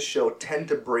cliques in this show tend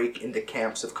to break into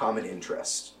camps of common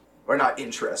interest. Or not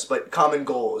interest, but common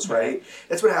goals, right?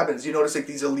 That's what happens. You notice like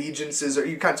these allegiances, or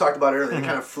you kind of talked about it earlier, they're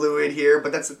kind of fluid here,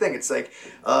 but that's the thing. It's like,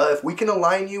 if we can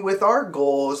align you with our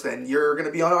goals, then you're going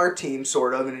to be on our team,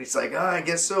 sort of. And it's like, I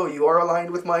guess so. You are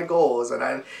aligned with my goals.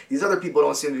 And these other people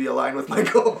don't seem to be aligned with my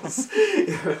goals.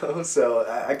 So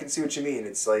I can see what you mean.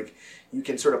 It's like, you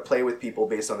can sort of play with people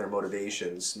based on their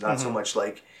motivations. Not so much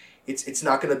like, it's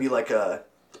not going to be like a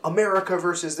America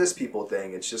versus this people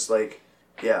thing. It's just like,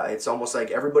 yeah, it's almost like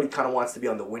everybody kind of wants to be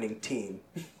on the winning team.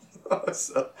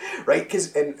 So, right?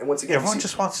 Because, and once again... Everyone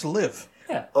just wants to live.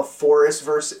 Yeah. A forest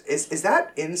versus... Is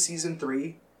that in season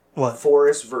 3? What?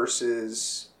 Forest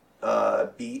versus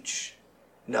beach?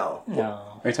 No.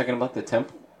 No. Are you talking about the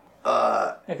temple?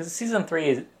 Because season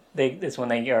 3 is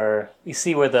when you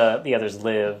see where the others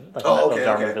live, like the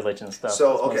Dharma village and stuff.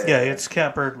 So, okay. Yeah, it's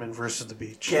Camp Erdman versus the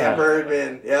beach. Camp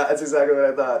Erdman. Yeah, that's exactly what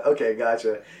I thought. Okay,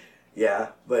 gotcha. Yeah,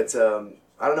 but...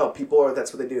 I don't know. People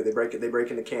that's what they do. They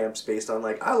break into camps based on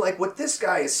like, I like what this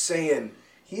guy is saying.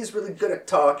 He's really good at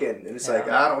talking, and it's like,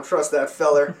 I don't trust that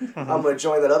feller. I'm gonna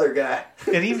join that other guy.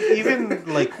 And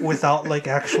even like without like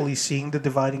actually seeing the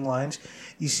dividing lines,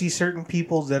 you see certain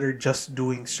people that are just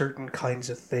doing certain kinds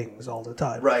of things all the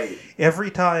time. Right. Every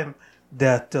time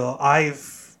that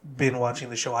I've been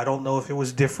watching the show, I don't know if it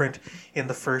was different in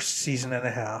the first season and a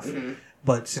half,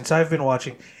 but since I've been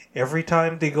watching, every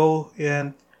time they go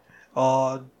and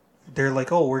they're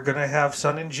like, oh, we're gonna have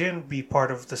Sun and Jin be part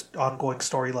of this ongoing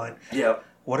storyline. Yep.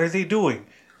 What are they doing?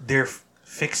 They're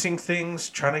fixing things,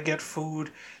 trying to get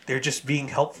food. They're just being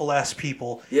helpful ass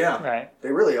people. Yeah. Right.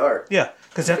 They really are. Yeah,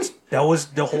 because that was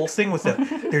the whole thing with them.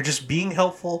 They're just being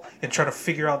helpful and trying to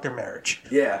figure out their marriage.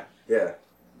 Yeah. Yeah.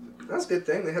 That's a good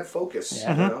thing. They had focus.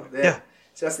 Yeah. You know? Yeah.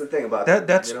 So that's the thing about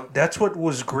That's them, you know? that's what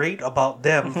was great about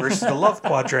them versus the love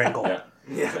quadrangle.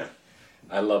 Yeah.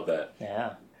 I love that.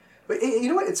 Yeah. But you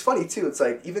know what? It's funny too. It's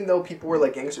like, even though people were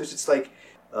like gangsters, it's like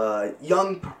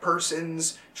young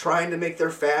persons trying to make their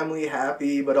family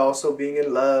happy, but also being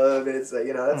in love, and it's like,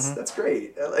 that's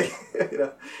great. I like,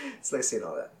 it's nice seeing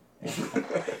all that. All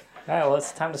right. Well,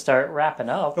 it's time to start wrapping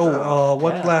up. One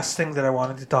Yeah. last thing that I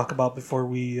wanted to talk about before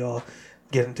we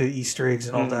get into Easter eggs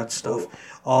and all that stuff.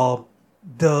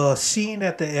 The scene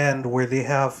at the end where they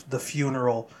have the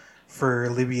funeral for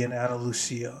Libby and Ana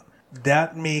Lucia,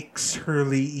 that makes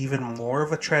Hurley even more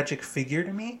of a tragic figure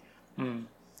to me.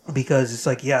 Because it's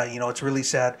like, it's really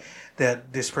sad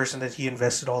that this person that he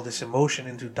invested all this emotion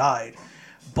into died.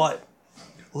 But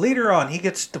later on, he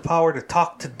gets the power to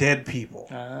talk to dead people.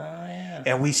 Yeah.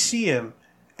 And we see him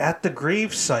at the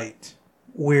gravesite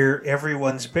where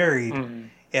everyone's buried.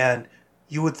 And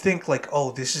you would think like,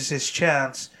 oh, this is his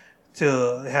chance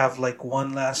to have like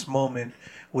one last moment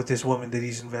with this woman that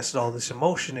he's invested all this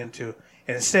emotion into.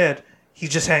 And instead, he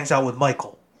just hangs out with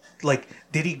Michael. Like,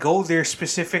 did he go there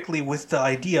specifically with the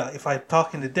idea, if I'm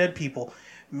talking to dead people,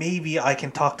 maybe I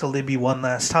can talk to Libby one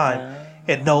last time?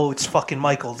 And no, it's fucking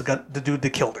Michael, the dude that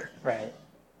killed her. Right.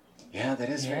 Yeah, that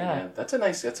is Yeah. right. That's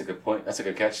a good point. That's a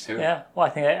good catch, too. Yeah. Well, I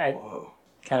think I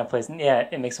kind of plays. Yeah,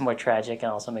 it makes him more tragic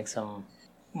and also makes him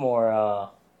more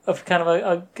of kind of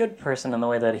a good person in the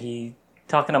way that he,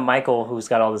 talking to Michael, who's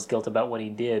got all this guilt about what he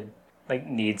did, like,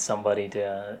 needs somebody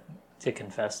to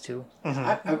confess to.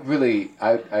 I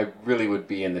really would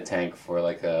be in the tank for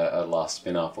like a Lost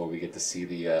spin-off where we get to see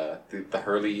the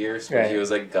Hurley years when he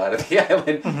was like god of the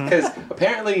island, because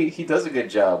apparently he does a good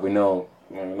job. We know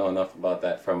enough about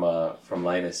that from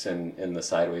Linus in the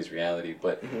Sideways reality,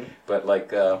 but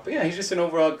yeah, he's just an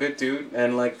overall good dude,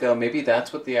 and maybe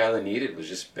that's what the island needed, was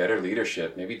just better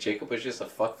leadership. Maybe Jacob was just a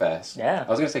fuckfast. Yeah. I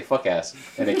was gonna say fuck ass,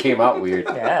 and it came out weird.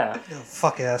 Yeah.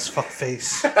 Fuck ass, fuck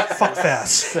face, fuck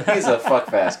fast. He's a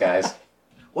fuckfast, guys.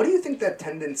 What do you think that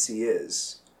tendency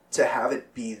is to have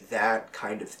it be that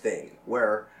kind of thing,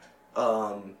 where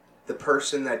the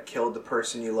person that killed the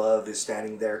person you love is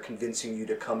standing there convincing you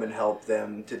to come and help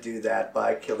them to do that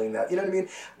by killing that? You know what I mean?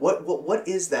 What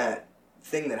is that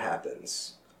thing that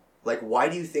happens? Like, why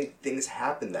do you think things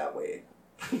happen that way?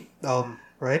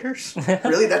 Writers?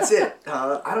 Really, that's it?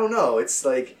 I don't know. It's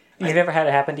like, You've ever had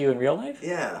it happen to you in real life?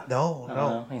 Yeah. No,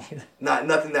 Oh, no, no.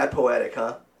 Nothing that poetic,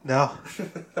 huh? no.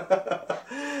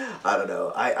 I don't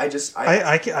know. I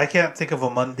can't think of a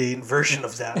mundane version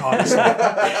of that, honestly.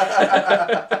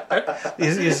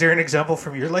 Is there an example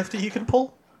from your life that you can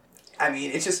pull? I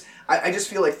mean, it's just I just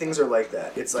feel like things are like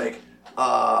that. It's like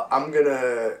I'm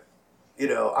gonna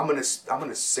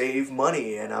save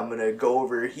money and I'm gonna go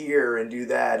over here and do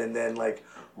that, and then like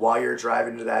while you're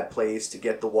driving to that place to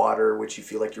get the water, which you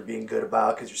feel like you're being good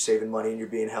about because you're saving money and you're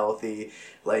being healthy,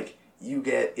 like you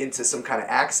get into some kind of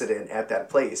accident at that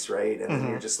place, right? And then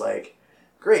you're just like,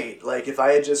 great, like if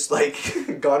I had just like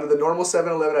gone to the normal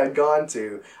 7-Eleven I'd gone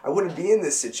to, I wouldn't be in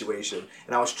this situation.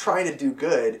 And I was trying to do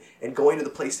good, and going to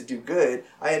the place to do good,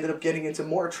 I ended up getting into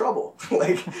more trouble.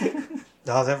 Like,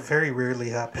 No, that very rarely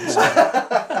happens.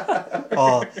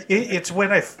 It's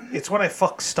when I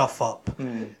fuck stuff up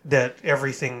that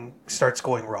everything starts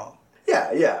going wrong.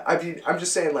 yeah. I mean, I'm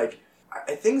just saying, like,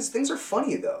 things are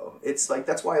funny though. It's like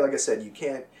that's why, like I said, you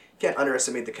can't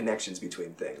underestimate the connections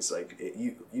between things. Like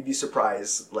you'd be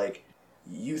surprised. Like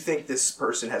you think this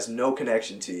person has no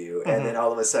connection to you, and then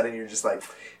all of a sudden you're just like,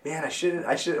 man, I shouldn't.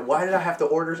 Why did I have to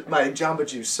order my Jamba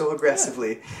Juice so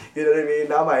aggressively? You know what I mean?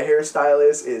 Now my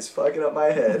hairstylist is fucking up my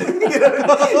head. You know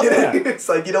what I mean? It's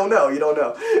like you don't know.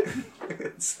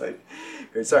 It's like,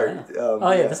 sorry.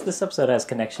 Yeah. This episode has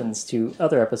connections to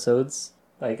other episodes.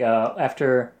 Like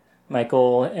after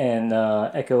Michael and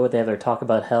Echo, they have their talk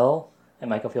about hell. And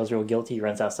Michael feels real guilty. He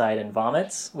runs outside and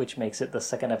vomits, which makes it the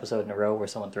second episode in a row where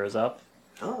someone throws up.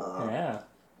 Oh. Yeah.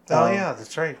 Yeah,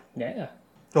 that's right. Yeah.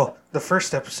 Well, the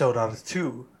first episode out of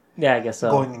 2, Yeah, I guess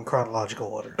so. going in chronological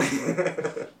order.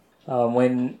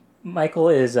 When Michael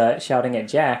is shouting at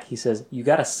Jack, he says, "You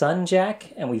got a son,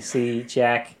 Jack?" And we see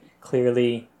Jack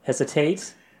clearly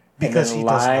hesitate. Because and he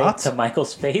then does lie not? to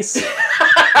Michael's face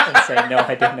and say, "No,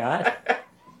 I did not."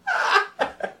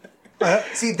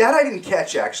 See, that I didn't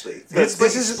catch actually.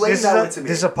 Explain that one to me.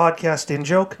 This is a podcast in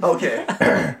joke. Okay.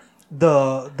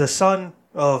 The son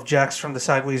of Jax from the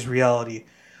Sideways reality.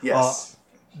 Yes.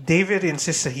 David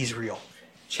insists that he's real.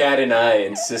 Chad and I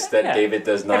insist that Yeah. David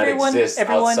does not exist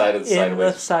everyone outside of the in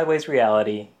the sideways. sideways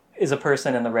reality is a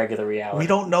person in the regular reality. We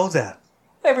don't know that.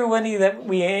 Everybody that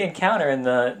we encounter in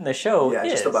the show Yeah,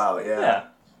 is. just about, yeah.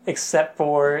 Except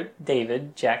for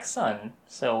David, Jack's son.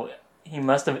 So he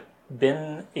must have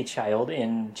been a child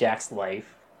in Jack's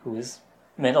life who has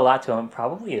meant a lot to him,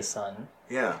 probably his son.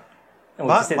 Yeah. And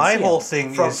we just didn't My see whole him.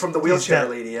 thing From the is wheelchair that-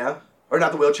 lady, yeah? Or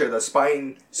not the wheelchair, the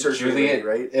spine surgery Juliet, lady,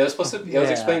 right? It was supposed to. It was Yeah.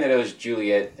 explained that it was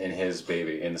Juliet and his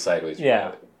baby in the sideways. Yeah.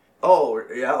 reality. Oh,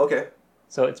 yeah, okay.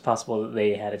 So it's possible that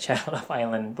they had a child off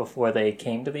island before they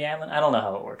came to the island. I don't know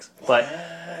how it works. But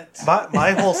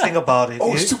My whole thing about it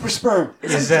is... super sperm.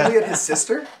 Isn't that- Juliet his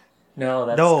sister? no,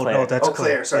 that's No, Claire. that's Oh,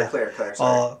 Claire. Sorry, yeah. Claire.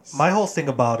 Sorry. My whole thing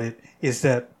about it is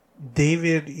that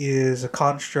David is a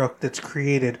construct that's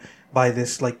created by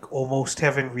this like almost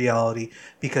heaven reality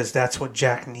because that's what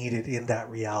Jack needed in that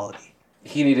reality.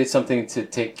 He needed something to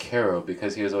take care of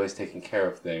because he was always taking care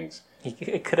of things.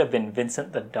 It could have been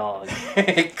Vincent the dog.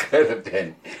 It could have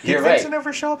been. Did You're Vincent right.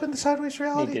 ever show up in the Sideways He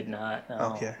reality? did not.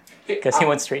 No. Okay. Because he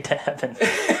went straight to heaven.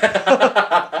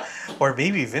 Or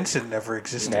maybe Vincent never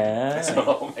existed. Nah.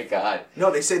 Oh my god.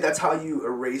 No, they say that's how you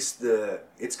erase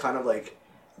it's kind of like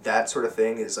that sort of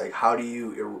thing is like, how do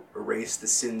you erase the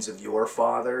sins of your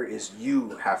father is you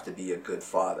have to be a good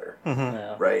father,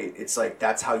 No. right? It's like,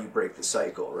 that's how you break the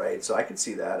cycle, right? So I could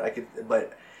see that.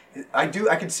 But I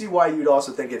could see why you'd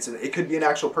also think it could be an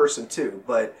actual person too,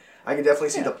 but I can definitely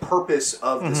see the purpose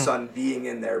of the son being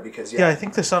in there because, Yeah, I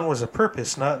think the son was a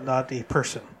purpose, not a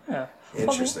person. Yeah.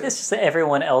 Interesting. Well, it's just that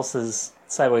everyone else's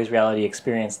Sideways reality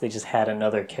experience, they just had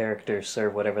another character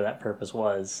serve whatever that purpose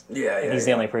was. Yeah, And yeah, he's yeah.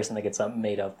 the only person that gets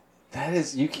made up. That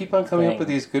is, you keep on coming up Thing. with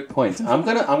these good points. I'm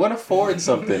gonna forward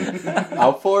something.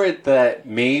 I'll forward that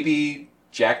maybe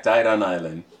Jack died on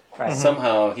island. Right.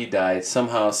 Somehow he died.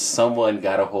 Somehow someone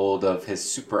got a hold of his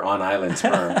super on island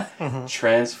sperm,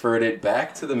 transferred it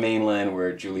back to the mainland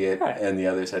where Juliet Right. and the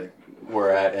others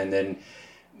were at, and then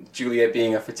Juliet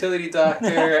being a fertility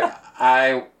doctor,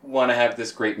 I want to have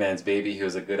this great man's baby. He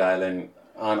was a good on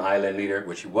island leader,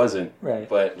 which he wasn't. Right.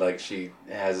 But like she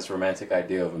has this romantic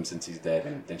idea of him since he's dead,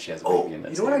 and then she has a Oh, baby.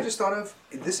 And you know what I just thought of?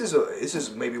 This is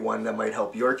maybe one that might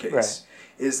help your case.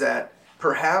 Is that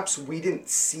perhaps we didn't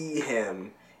see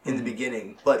him in the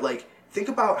beginning, but like think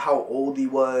about how old he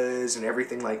was and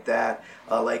everything like that.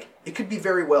 Like it could be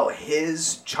very well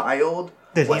his child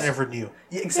that he never knew.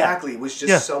 Yeah, exactly. Was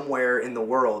just somewhere in the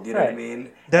world. You know what I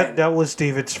mean? That was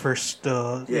David's first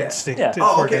instinct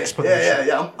for an explanation.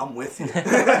 Yeah. I'm with you.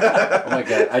 Oh my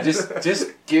god! I just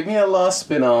give me a Lost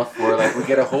spinoff where like we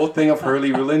get a whole thing of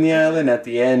Hurley ruling the island. At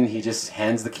the end, he just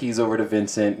hands the keys over to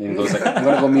Vincent and goes like, "I'm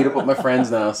gonna go meet up with my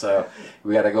friends now." So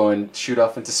we gotta go and shoot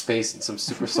off into space in some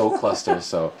super soul cluster.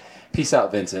 So peace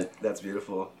out, Vincent. That's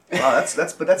beautiful. Wow, that's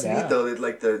neat though.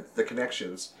 Like the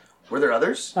connections. Were there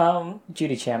others?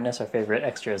 Judy Chamness, our favorite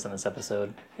extras in this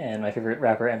episode, and my favorite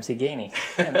rapper, MC Gainey.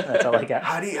 And that's all I got.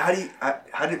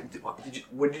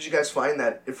 Where did you guys find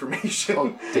that information?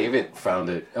 Oh, David found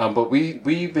it. But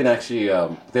we've been actually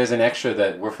there's an extra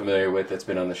that we're familiar with that's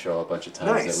been on the show a bunch of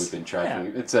times that we've been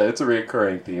tracking. Yeah. It's a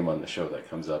recurring theme on the show that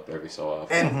comes up every so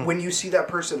often. And when you see that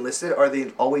person listed, are they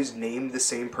always named the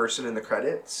same person in the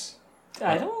credits?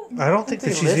 I don't think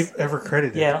that she's ever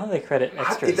credited. Yeah, I don't think they credit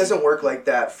extras. It doesn't work like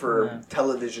that for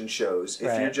television shows.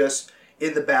 If you're just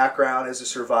in the background as a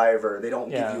survivor, they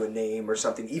don't give you a name or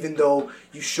something, even though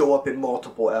you show up in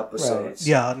multiple episodes. Right.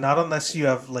 Yeah, not unless you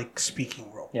have like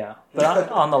speaking role. Yeah, but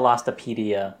on the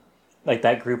Lostopedia, like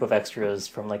that group of extras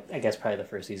from like I guess probably the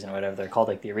first season or whatever, they're called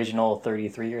like the original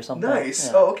 33 or something. Nice.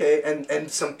 Yeah. Oh, okay.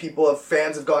 And some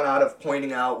fans have gone out of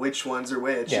pointing out which ones are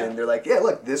which, and they're like, yeah,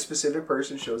 look, this specific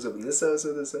person shows up in this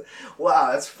episode.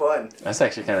 Wow, that's fun. That's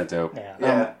actually kind of dope.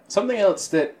 Yeah. Something else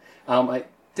that I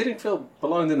didn't feel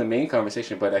belonged in the main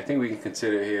conversation, but I think we can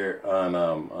consider here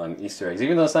on Easter eggs,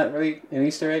 even though it's not really an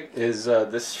Easter egg, is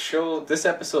this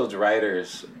episode's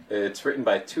writers. It's written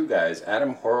by two guys,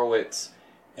 Adam Horowitz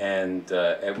and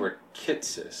Edward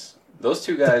Kitsis. Those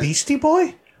two guys. The Beastie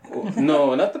Boy?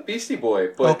 No, not the Beastie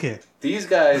Boy. But okay. These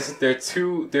guys, they're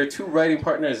two writing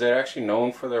partners that are actually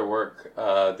known for their work.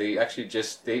 They actually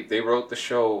they wrote the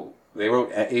show. They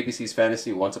wrote ABC's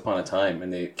Fantasy Once Upon a Time,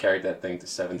 and they carried that thing to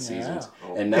 7 seasons.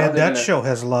 And now that show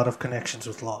has a lot of connections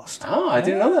with Lost. Oh, I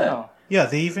didn't know that. Yeah,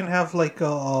 they even have like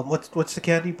what's the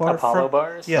candy bar? Apollo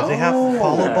bars. Yeah, they have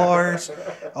Apollo bars.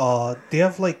 They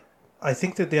have like. I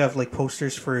think that they have like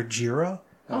posters for Jira.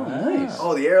 Oh, nice.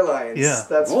 Oh, the airlines. Yeah.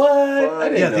 That's what? fun. I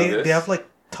didn't know this. They have like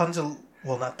tons of,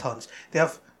 well, not tons. They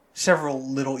have several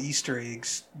little Easter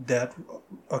eggs that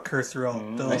occur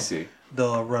throughout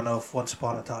the run of Once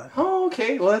Upon a Time. Oh,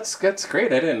 okay. Well, that's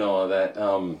great. I didn't know all that.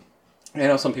 I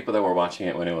know some people that were watching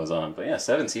it when it was on, but yeah,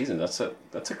 7 seasons. That's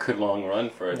a good long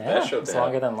run for that show. It's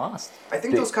longer than Lost. I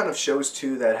think those kind of shows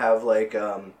too that have like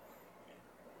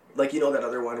you know that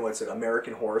other one, what's it,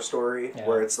 American Horror Story,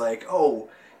 where it's like, oh,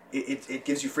 it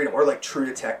gives you freedom, or like True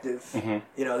Detective. Mm-hmm.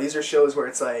 You know, these are shows where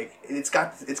it's like it's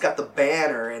got the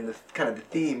banner and the kind of the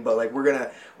theme, but like we're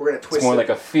gonna twist. It's more like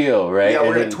a feel, right? Yeah,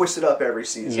 we're gonna twist it up every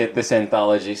season. You get this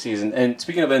anthology season. And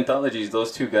speaking of anthologies,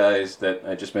 those two guys that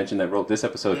I just mentioned that wrote this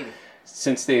episode,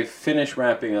 since they've finished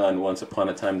wrapping on Once Upon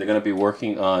a Time, they're going to be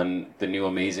working on the new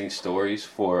Amazing Stories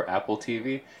for Apple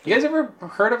TV. You guys ever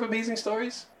heard of Amazing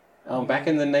Stories? Back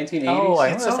in the 1980s? Oh, I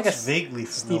it sounds like a vaguely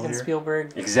familiar. Steven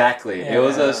Spielberg. Exactly. Yeah. It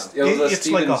was a It's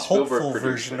Steven like a Spielberg hopeful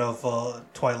producer. version of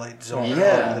Twilight Zone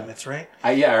Yeah. Outer Limits, right?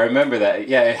 I remember that.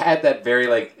 Yeah, it had that very,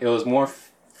 like, it was more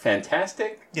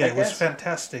fantastic. Yeah, I it was guess.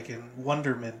 fantastic and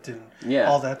wonderment and Yeah.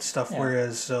 all that stuff, Yeah.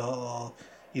 whereas, They Outer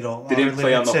didn't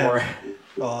play on the Limits horror.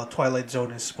 and Twilight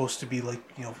Zone is supposed to be like,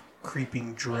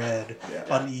 creeping dread,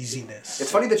 uneasiness.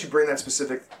 It's funny that you bring that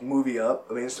specific movie up.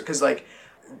 I mean, because like,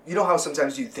 you know how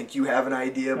sometimes you think you have an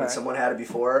idea, but someone had it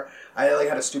before? I like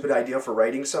had a stupid idea for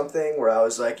writing something where I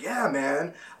was like, yeah,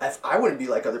 man, I wouldn't be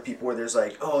like other people where there's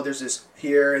like, oh, there's this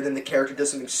here, and then the character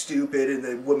does something stupid, and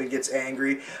the woman gets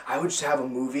angry. I would just have a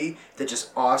movie that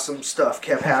just awesome stuff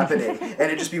kept happening,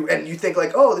 and it just be, and you think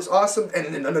like, oh, this awesome,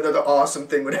 and then another awesome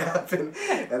thing would happen,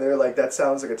 and they're like, that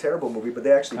sounds like a terrible movie, but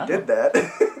they actually did that.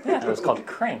 Yeah, it was called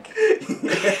Crank.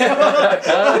 It's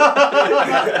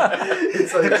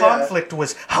like, the conflict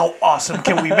was, how awesome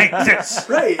can we make this?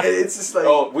 right, and it's just like,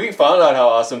 Oh, we found out how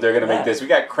awesome they're going to make this. We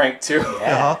got Crank too.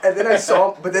 Uh-huh. and then I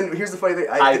saw, but then here's the funny thing.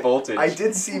 High voltage. I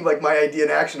did see like my idea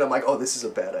in action. I'm like, oh, this is a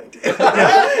bad idea.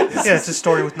 Yeah, it's a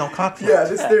story with no conflict.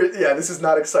 This is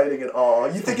not exciting at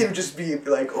all. You think it would just be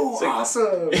like, oh,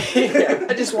 awesome. Yeah,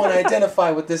 I just want to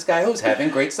identify with this guy who's having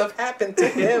great stuff happen to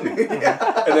him. And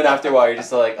then after a while, you're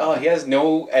just like, oh, he has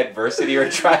no adversity or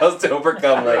trials to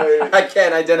overcome. Like, Right. I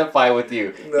can't identify with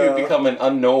you. No. You become an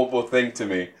unknowable thing to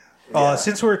me.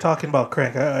 Since we're talking about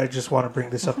Crank, I just want to bring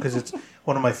this up because it's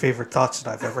one of my favorite thoughts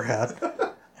that I've ever had.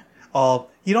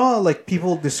 You know how like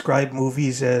people describe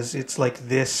movies as it's like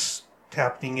this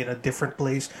happening in a different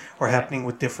place or happening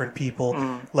with different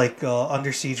people. Like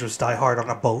Under Siege was Die Hard on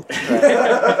a boat.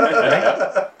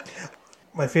 Right?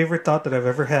 My favorite thought that I've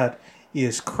ever had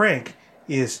is Crank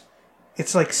is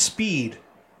it's like Speed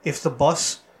if the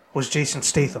bus was Jason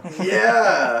Statham.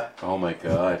 Yeah. Oh my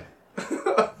god.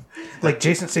 Like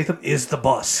Jason Statham is the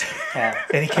bus, Yeah.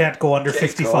 and he can't go under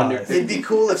 55. It'd be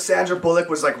cool if Sandra Bullock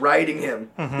was like riding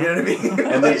him. You know what I mean?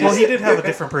 And they Well, just he did have a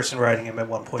different person riding him at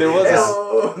one point. there was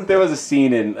Oh. there was a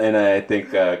scene in I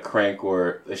think Crank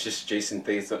where it's just Jason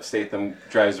Statham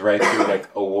drives right through like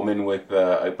a woman with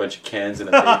a bunch of cans and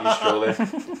a baby stroller.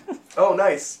 Oh,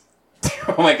 nice.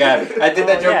 Oh my god! I did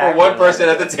that joke yeah, for one person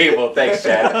at the table. Thanks,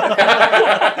 Chad.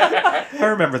 I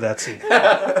remember that scene.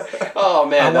 Oh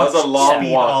man, that was a long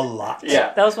Speed walk. a lot.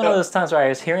 Yeah. That was one of those times where I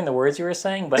was hearing the words you were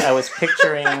saying, but I was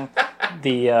picturing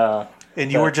the.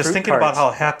 And you The were just fruit thinking about carts.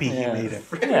 how happy Yeah. he made him.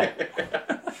 Yeah.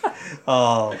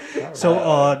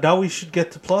 So now we should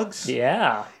get to plugs.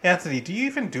 Yeah. Anthony, do you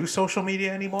even do social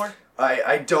media anymore?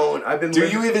 I don't. I've been. Do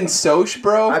you even soch,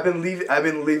 bro? I've been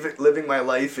living my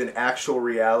life in actual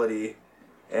reality,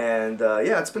 and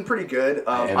yeah, it's been pretty good.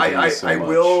 envy you so I much.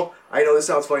 will. I know this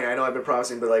sounds funny. I know I've been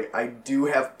promising, but like I do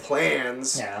have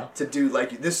plans Yeah. to do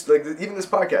like this. Like even this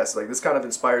podcast, like this kind of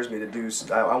inspires me to do.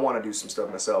 I want to do some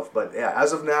stuff myself. But yeah,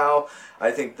 as of now,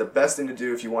 I think the best thing to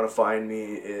do if you want to find me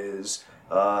is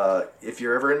if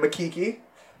you're ever in Makiki.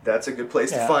 That's a good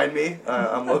place to Yeah. find me.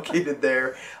 I'm located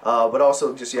there. But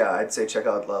also, just, yeah, I'd say check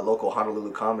out local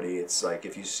Honolulu comedy. It's like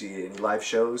if you see any live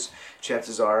shows,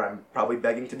 chances are I'm probably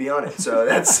begging to be on it. So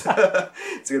that's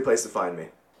it's a good place to find me.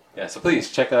 Yeah, so please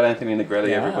check out Anthony Negrelli,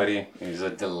 Yeah. everybody. He's a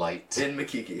delight. In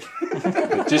Makiki.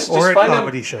 Just Or at find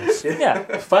comedy shows. Yeah.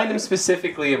 him. Find him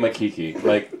specifically in Makiki.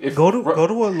 Like if Go to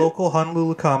a local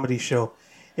Honolulu comedy show,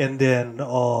 and then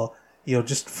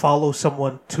just follow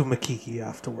someone to Makiki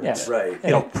afterwards. Yeah. Right.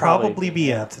 It'll Yeah, probably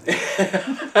be Anthony.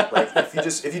 Like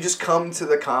if you just come to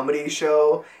the comedy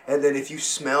show and then if you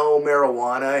smell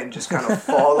marijuana and just kind of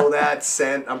follow that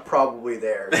scent, I'm probably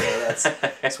there. So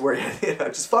that's where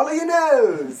just follow your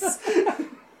nose.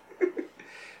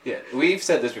 Yeah, we've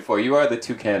said this before. You are the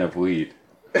toucan of weed.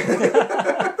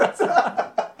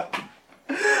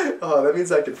 Oh, that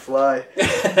means I can fly.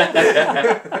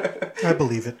 I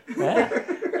believe it.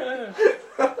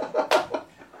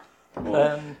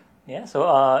 Yeah.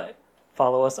 So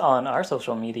follow us on our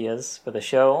social medias for the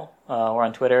show. We're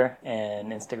on Twitter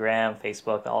and Instagram,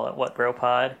 Facebook, all at What Bro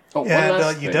Pod. Oh, one And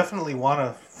last you thing. definitely want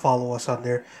to follow us on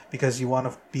there because you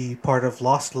want to be part of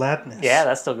Lost Ladness. Yeah,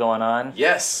 that's still going on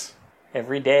Yes.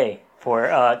 every day for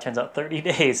it turns out 30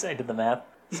 days. I did the math,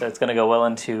 so it's going to go well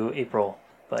into April.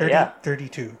 But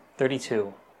 32.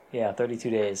 32. Yeah, 32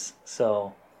 days.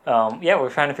 So we're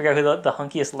trying to figure out who the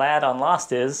hunkiest lad on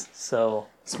Lost is. So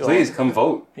go Please on. come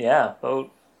vote. Yeah,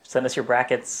 vote. Send us your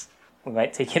brackets. We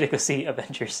might take you to go see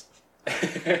Avengers.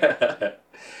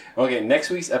 Okay, next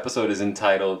week's episode is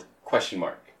entitled ?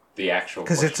 The actual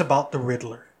Because question. it's about the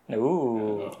Riddler.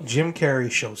 Ooh. Jim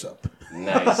Carrey shows up.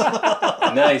 Nice.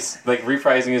 Nice. Like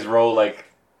reprising his role like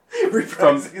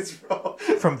Reprising his role.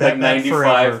 From like Batman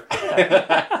 95.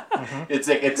 Forever. It's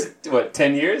like, it's what,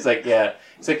 10 years? Like, yeah.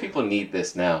 It's like people need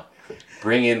this now.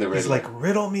 Bring in the Riddler. He's like,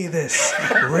 riddle me this,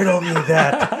 riddle me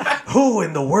that. Who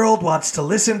in the world wants to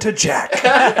listen to Jack?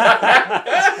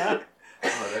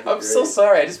 I'm so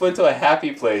sorry. I just went to a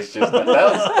happy place just now.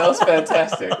 That was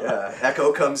fantastic. Yeah,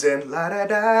 Echo comes in. La da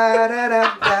da da da da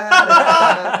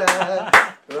da.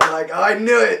 And I'm like, oh, I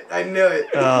knew it.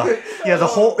 Yeah, the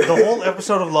whole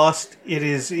episode of Lost, it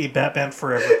is a Batman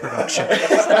Forever production.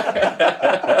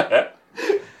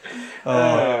 All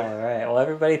right. Well,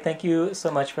 everybody, thank you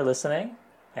so much for listening.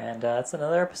 And that's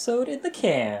another episode in the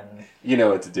can. You know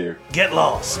what to do. Get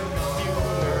lost. You